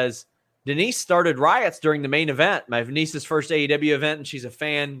says, Denise started riots during the main event. My niece's first AEW event, and she's a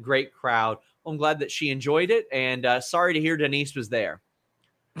fan. Great crowd. I'm glad that she enjoyed it, and sorry to hear Denise was there.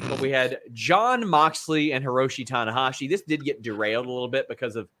 But we had Jon Moxley and Hiroshi Tanahashi. This did get derailed a little bit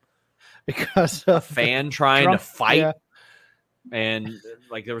because of a fan trying to fight. Yeah. And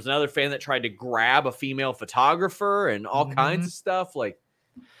like there was another fan that tried to grab a female photographer and all kinds of stuff. Like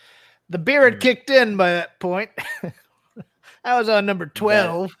the beard kicked in by that point. I was on number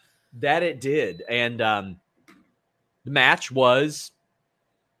 12. That it did. And the match was,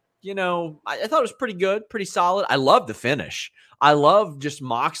 I thought it was pretty good, pretty solid. I love the finish. I love just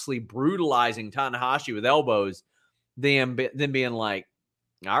Moxley brutalizing Tanahashi with elbows, then being like,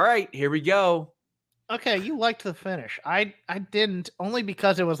 all right, here we go. Okay, you liked the finish. I didn't, only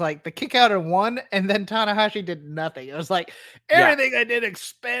because it was like the kick out in one, and then Tanahashi did nothing. It was like everything I did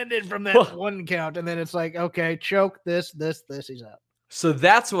expanded from that one count, and then it's like, okay, choke, this, he's out. So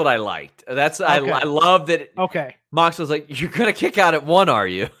that's what I liked. I love that. Okay. Mox was like, you're going to kick out at 1, are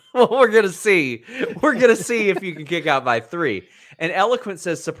you? Well, we're going to see. We're going to see if you can kick out by 3. And Eloquent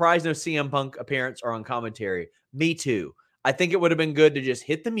says, surprise no CM Punk appearance or on commentary. Me too. I think it would have been good to just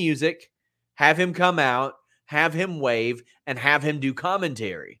hit the music, have him come out, have him wave, and have him do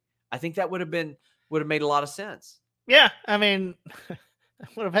commentary. I think that would have made a lot of sense. Yeah. I mean, I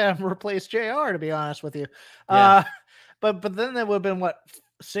would have had him replace JR, to be honest with you. Yeah. But then there would have been,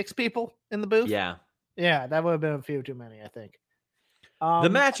 6 people in the booth? Yeah. Yeah, that would have been a few too many, I think. The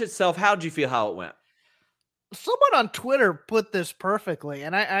match itself, how did you feel how it went? Someone on Twitter put this perfectly,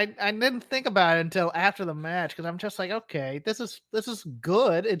 and I didn't think about it until after the match, because I'm just like, okay, this is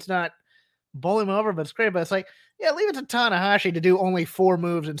good. It's not bowling him over, but it's great. But it's like, yeah, leave it to Tanahashi to do only 4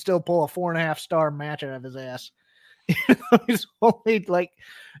 moves and still pull a 4.5-star match out of his ass. He's only like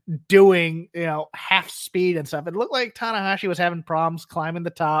doing, half speed and stuff. It looked like Tanahashi was having problems climbing the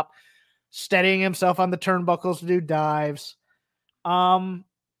top, steadying himself on the turnbuckles to do dives. I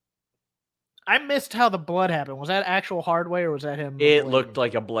missed how the blood happened. Was that actual hard way or was that him? It looked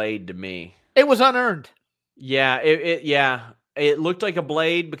like a blade to me. It was unearned. Yeah, it looked like a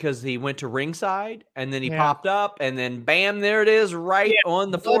blade because he went to ringside and then he popped up and then bam, there it is, right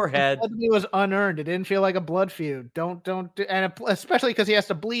on the forehead. It was unearned. It didn't feel like a blood feud. Don't, and especially because he has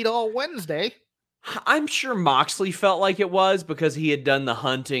to bleed all Wednesday. I'm sure Moxley felt like it was because he had done the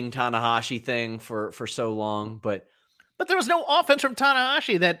hunting Tanahashi thing for so long, but there was no offense from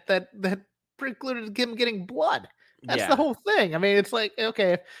Tanahashi that precluded him getting blood. That's the whole thing. I mean, it's like,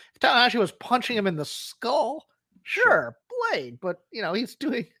 okay, if Tanahashi was punching him in the skull, sure, blade, but he's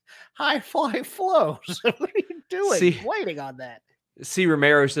doing high flying flows. What are you doing? Waiting on that. C.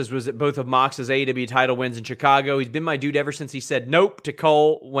 Romero says, was it both of Mox's AEW title wins in Chicago? He's been my dude ever since he said nope to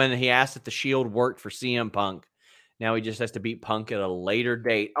Cole when he asked if the Shield worked for CM Punk. Now he just has to beat Punk at a later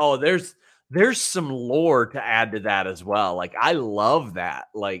date. Oh, there's some lore to add to that as well. Like, I love that.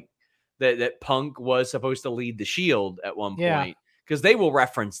 Like, that Punk was supposed to lead the Shield at one point because they will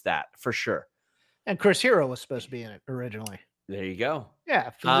reference that for sure. And Chris Hero was supposed to be in it originally. There you go.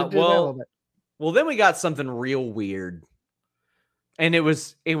 Yeah. Well, then we got something real weird, and it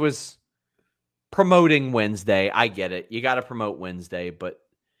was promoting Wednesday. I get it. You got to promote Wednesday, but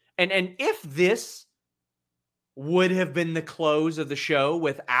and if this would have been the close of the show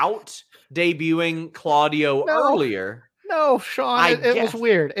without debuting Claudio earlier. No, Sean, it was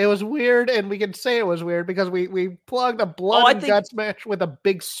weird. It was weird, and we can say it was weird because we plugged a blood and guts match with a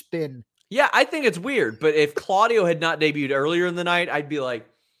big spin. Yeah, I think it's weird, but if Claudio had not debuted earlier in the night, I'd be like,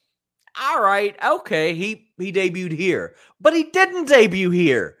 all right, okay, he debuted here. But he didn't debut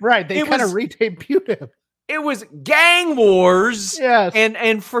here. Right, they kind of re-debuted him. It was Gang Wars. Yes.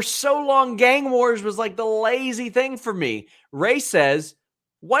 And for so long, Gang Wars was like the lazy thing for me. Ray says,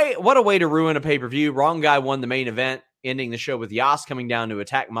 what a way to ruin a pay-per-view. Wrong guy won the main event, ending the show with Yas coming down to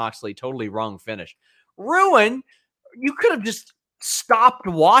attack Moxley. Totally wrong finish. Ruin? You could have just stopped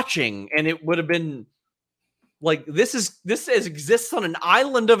watching and it would have been like, this exists on an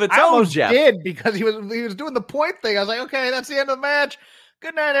island of its own, Jeff. Did because he was doing the point thing. I was like, okay, that's the end of the match.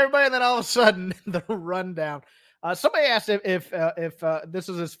 Good night, everybody. And then all of a sudden, the rundown. Somebody asked if this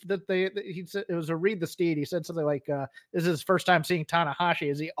is he said it was a Read the Steed. He said something like, "This is his first time seeing Tanahashi.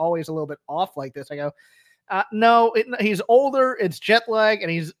 Is he always a little bit off like this?" I go, "No, he's older. It's jet lag,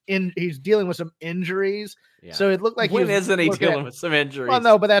 and he's dealing with some injuries. Yeah. So it looked like when isn't he dealing with some injuries? Well,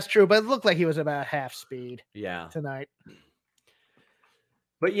 no, but that's true. But it looked like he was about half speed. Tonight."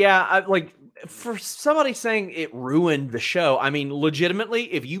 But yeah, for somebody saying it ruined the show, I mean,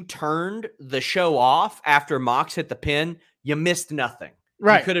 legitimately, if you turned the show off after Mox hit the pin, you missed nothing.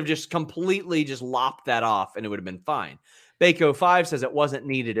 Right. You could have just completely just lopped that off and it would have been fine. Bako 5 says it wasn't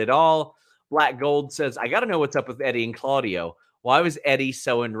needed at all. Black Gold says, I got to know what's up with Eddie and Claudio. Why was Eddie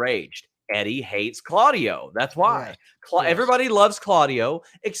so enraged? Eddie hates Claudio. That's why. Yes. Everybody loves Claudio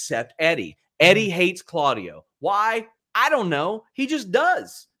except Eddie. Eddie hates Claudio. Why? I don't know. He just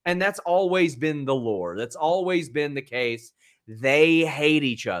does. And that's always been the lore. That's always been the case. They hate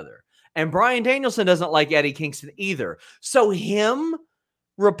each other. And Bryan Danielson doesn't like Eddie Kingston either. So him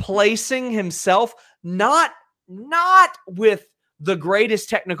replacing himself, not with the greatest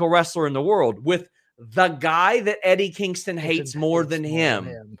technical wrestler in the world, with the guy that Eddie Kingston hates more than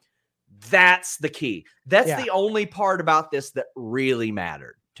him. That's the key. That's the only part about this that really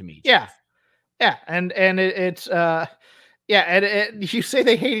mattered to me. Jeff. Yeah. And it's and you say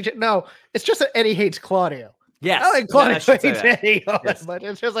they hate each other. No, it's just that Eddie hates Claudio. Yes. I think Claudio hates Eddie. Yes. But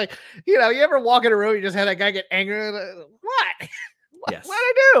it's just like, you ever walk in a room, you just have that guy get angry. What? Yes. What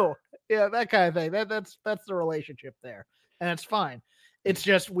did I do? Yeah, that kind of thing. That's the relationship there. And it's fine. It's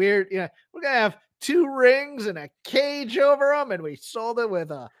just weird. We're going to have 2 rings and a cage over them, and we sold it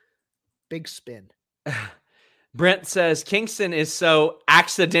with a big spin. Brent says Kingston is so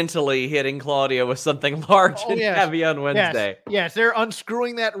accidentally hitting Claudio with something large and heavy on Wednesday. Yes, they're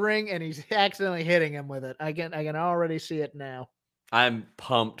unscrewing that ring and he's accidentally hitting him with it. I can already see it now. I'm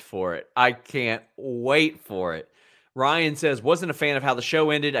pumped for it. I can't wait for it. Ryan says, wasn't a fan of how the show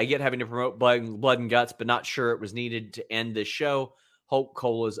ended. I get having to promote blood and guts, but not sure it was needed to end this show. Hope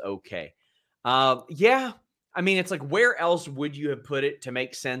Cola's okay. Yeah. I mean, it's like, where else would you have put it to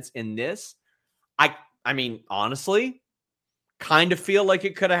make sense in this? I mean, honestly, kind of feel like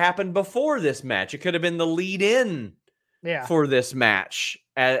it could have happened before this match. It could have been the lead in for this match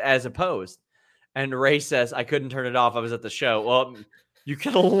as opposed. And Ray says, I couldn't turn it off. I was at the show. Well, you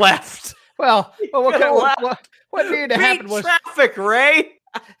could have left. Well, what needed to happen was traffic, Ray.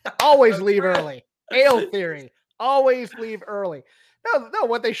 always leave early. Ale theory. Always leave early. No.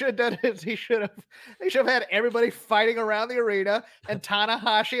 What they should have done is they should have had everybody fighting around the arena and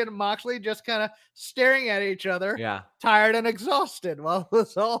Tanahashi and Moxley just kind of staring at each other, tired and exhausted while it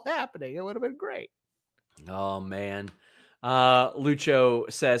was all happening. It would have been great. Oh man.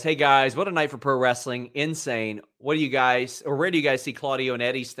 Lucho says, "Hey guys, what a night for pro wrestling! Insane. Where do you guys see Claudio and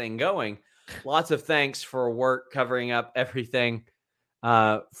Eddie's thing going? Lots of thanks for work covering up everything."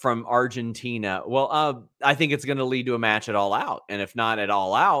 From Argentina. Well, I think it's going to lead to a match at All Out. And if not at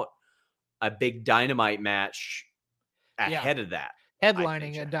All Out, a big Dynamite match ahead of that.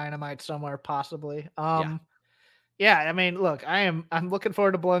 Headlining a Dynamite somewhere, possibly. Yeah, I mean, look, I'm looking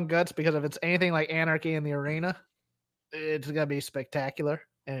forward to Blood and Guts because if it's anything like Anarchy in the Arena, it's going to be spectacular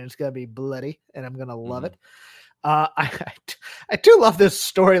and it's going to be bloody and I'm going to love it. I do love this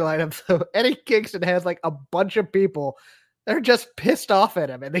storyline of Eddie Kingston has like a bunch of people. They're just pissed off at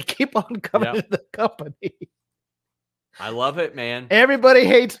him, and they keep on coming to the company. I love it, man. Everybody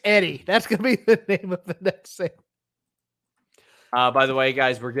hates Eddie. That's going to be the name of the next thing. By the way,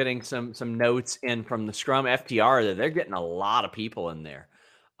 guys, we're getting some notes in from the Scrum FTR that they're getting a lot of people in there.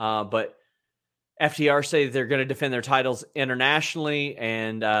 But FTR say they're going to defend their titles internationally,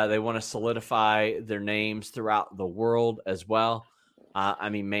 and they want to solidify their names throughout the world as well. I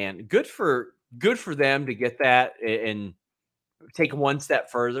mean, man, good for them to get that and take one step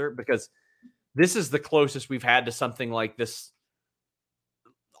further, because this is the closest we've had to something like this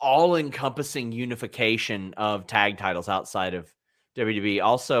all-encompassing unification of tag titles outside of WWE.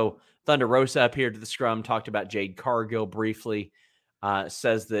 Also, Thunder Rosa appeared to the Scrum, talked about Jade Cargill briefly,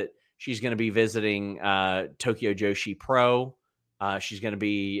 says that she's going to be visiting Tokyo Joshi Pro. She's going to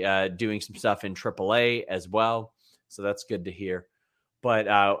be doing some stuff in AAA as well. So that's good to hear.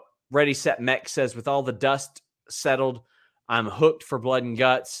 But Ready Set Mech says, with all the dust settled, I'm hooked for Blood and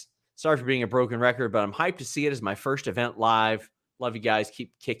Guts. Sorry for being a broken record, but I'm hyped to see it as my first event live. Love you guys.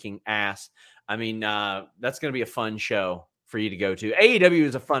 Keep kicking ass. I mean, that's going to be a fun show for you to go to. AEW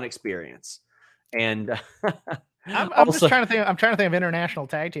is a fun experience. And I'm just trying to think. I'm trying to think of international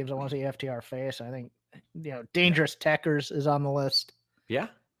tag teams I want to see FTR face. I think, Dangerous Techers is on the list. Yeah.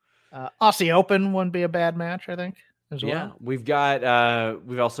 Aussie Open wouldn't be a bad match, I think. Yeah, we've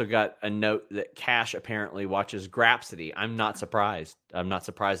also got a note that Cash apparently watches Grapsody. I'm not surprised. I'm not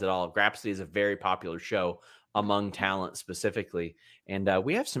surprised at all. Grapsody is a very popular show among talent specifically. And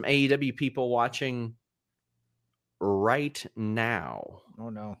we have some AEW people watching right now. Oh,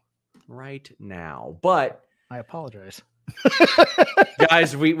 no. Right now. But I apologize.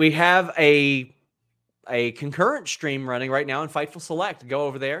 Guys, we have a concurrent stream running right now in Fightful Select. Go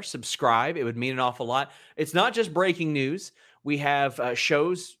over there, subscribe. It would mean an awful lot. It's not just breaking news. We have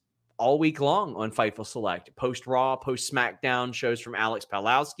shows all week long on Fightful Select. Post Raw, post SmackDown shows from Alex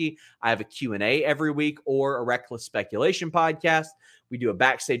Palowski. I have a Q&A every week or a Reckless Speculation podcast. We do a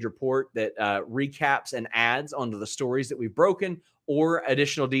backstage report that recaps and adds onto the stories that we've broken or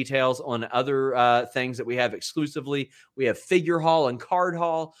additional details on other things that we have exclusively. We have Figure Hall and Card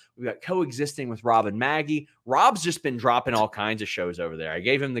Hall. We've got Coexisting with Rob and Maggie. Rob's just been dropping all kinds of shows over there. I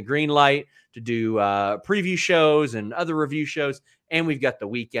gave him the green light to do preview shows and other review shows. And we've got the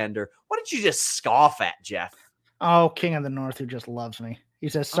Weekender. What did you just scoff at, Jeff? Oh, King of the North, who just loves me. He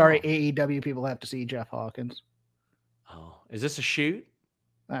says, sorry, AEW people have to see Jeff Hawkins. Oh, is this a shoot?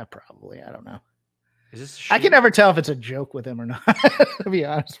 Probably. I don't know. Is this a shoot? I can never tell if it's a joke with him or not, to be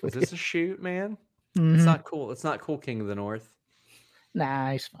honest with you. Is this a shoot, man? Mm-hmm. It's not cool. It's not cool, King of the North.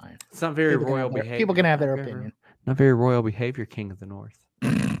 Nah, he's fine. It's not very royal behavior. People can have their opinion. Not very royal behavior, King of the North.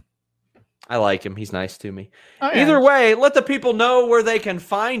 I like him. He's nice to me. Oh, yeah. Either way, let the people know where they can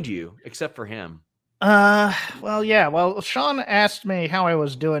find you, except for him. Well, yeah. Well, Sean asked me how I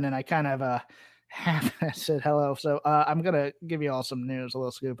was doing, and I kind of said hello. So I'm gonna give you all some news, a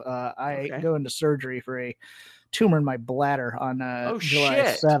little scoop. I go into surgery for a tumor in my bladder on July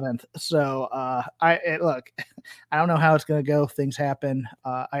 7th. So look, I don't know how it's gonna go. Things happen.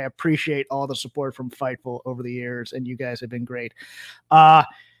 I appreciate all the support from Fightful over the years, and you guys have been great.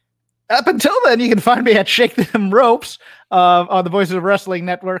 Up until then, you can find me at Shake Them Ropes on the Voices of Wrestling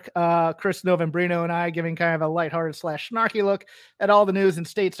Network. Chris Novembrino and I giving kind of a lighthearted / snarky look at all the news in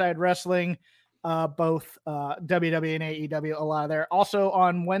stateside wrestling, both WWE and AEW, a lot of there. Also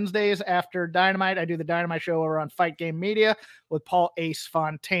on Wednesdays after Dynamite, I do the Dynamite show over on Fight Game Media with Paul Ace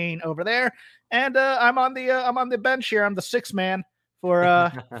Fontaine over there. And I'm on the bench here. I'm the sixth man for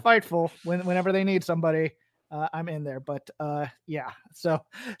Fightful whenever they need somebody. I'm in there, but yeah. So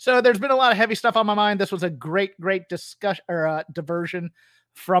there's been a lot of heavy stuff on my mind. This was a great discussion or diversion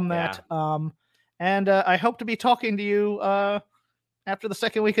from that. And I hope to be talking to you after the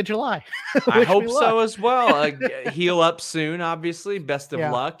second week of July. I hope so as well. Heal up soon, obviously. Best of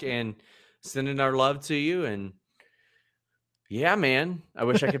luck, and sending our love to you. And yeah, man, I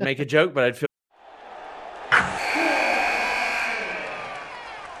wish I could make a joke, but I'd feel.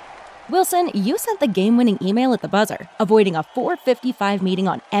 Wilson, you sent the game-winning email at the buzzer, avoiding a 4:55 meeting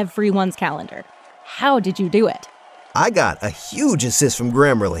on everyone's calendar. How did you do it? I got a huge assist from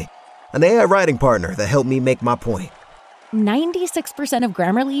Grammarly, an AI writing partner that helped me make my point. 96% of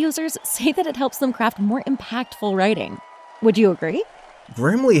Grammarly users say that it helps them craft more impactful writing. Would you agree?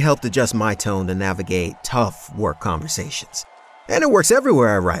 Grammarly helped adjust my tone to navigate tough work conversations. And it works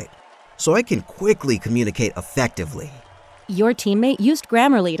everywhere I write, so I can quickly communicate effectively. Your teammate used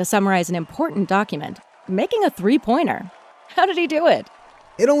Grammarly to summarize an important document, making a 3-pointer. How did he do it?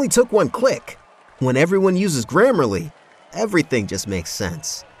 It only took one click. When everyone uses Grammarly, everything just makes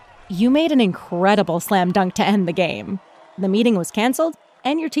sense. You made an incredible slam dunk to end the game. The meeting was canceled,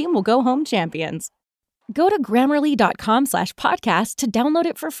 and your team will go home champions. Go to Grammarly.com/podcast to download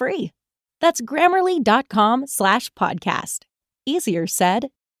it for free. That's Grammarly.com/podcast. Easier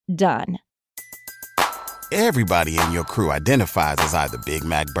said, done. Everybody in your crew identifies as either Big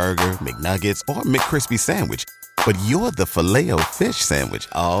Mac Burger, McNuggets, or McCrispy Sandwich. But you're the Filet-O-Fish Sandwich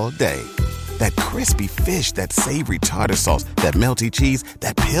all day. That crispy fish, that savory tartar sauce, that melty cheese,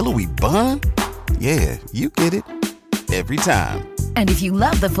 that pillowy bun. Yeah, you get it. Every time. And if you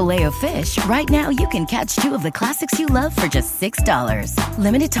love the Filet-O-Fish, right now you can catch 2 of the classics you love for just $6.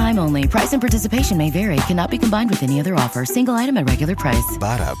 Limited time only. Price and participation may vary. Cannot be combined with any other offer. Single item at regular price.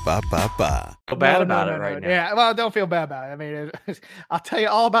 Ba-da-ba-ba-ba. Feel bad about it right now. Yeah, well, don't feel bad about it. I mean, I'll tell you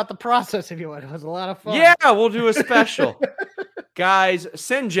all about the process if you want. It was a lot of fun. Yeah, we'll do a special. Guys,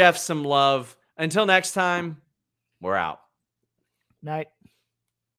 send Jeff some love. Until next time, we're out. Night.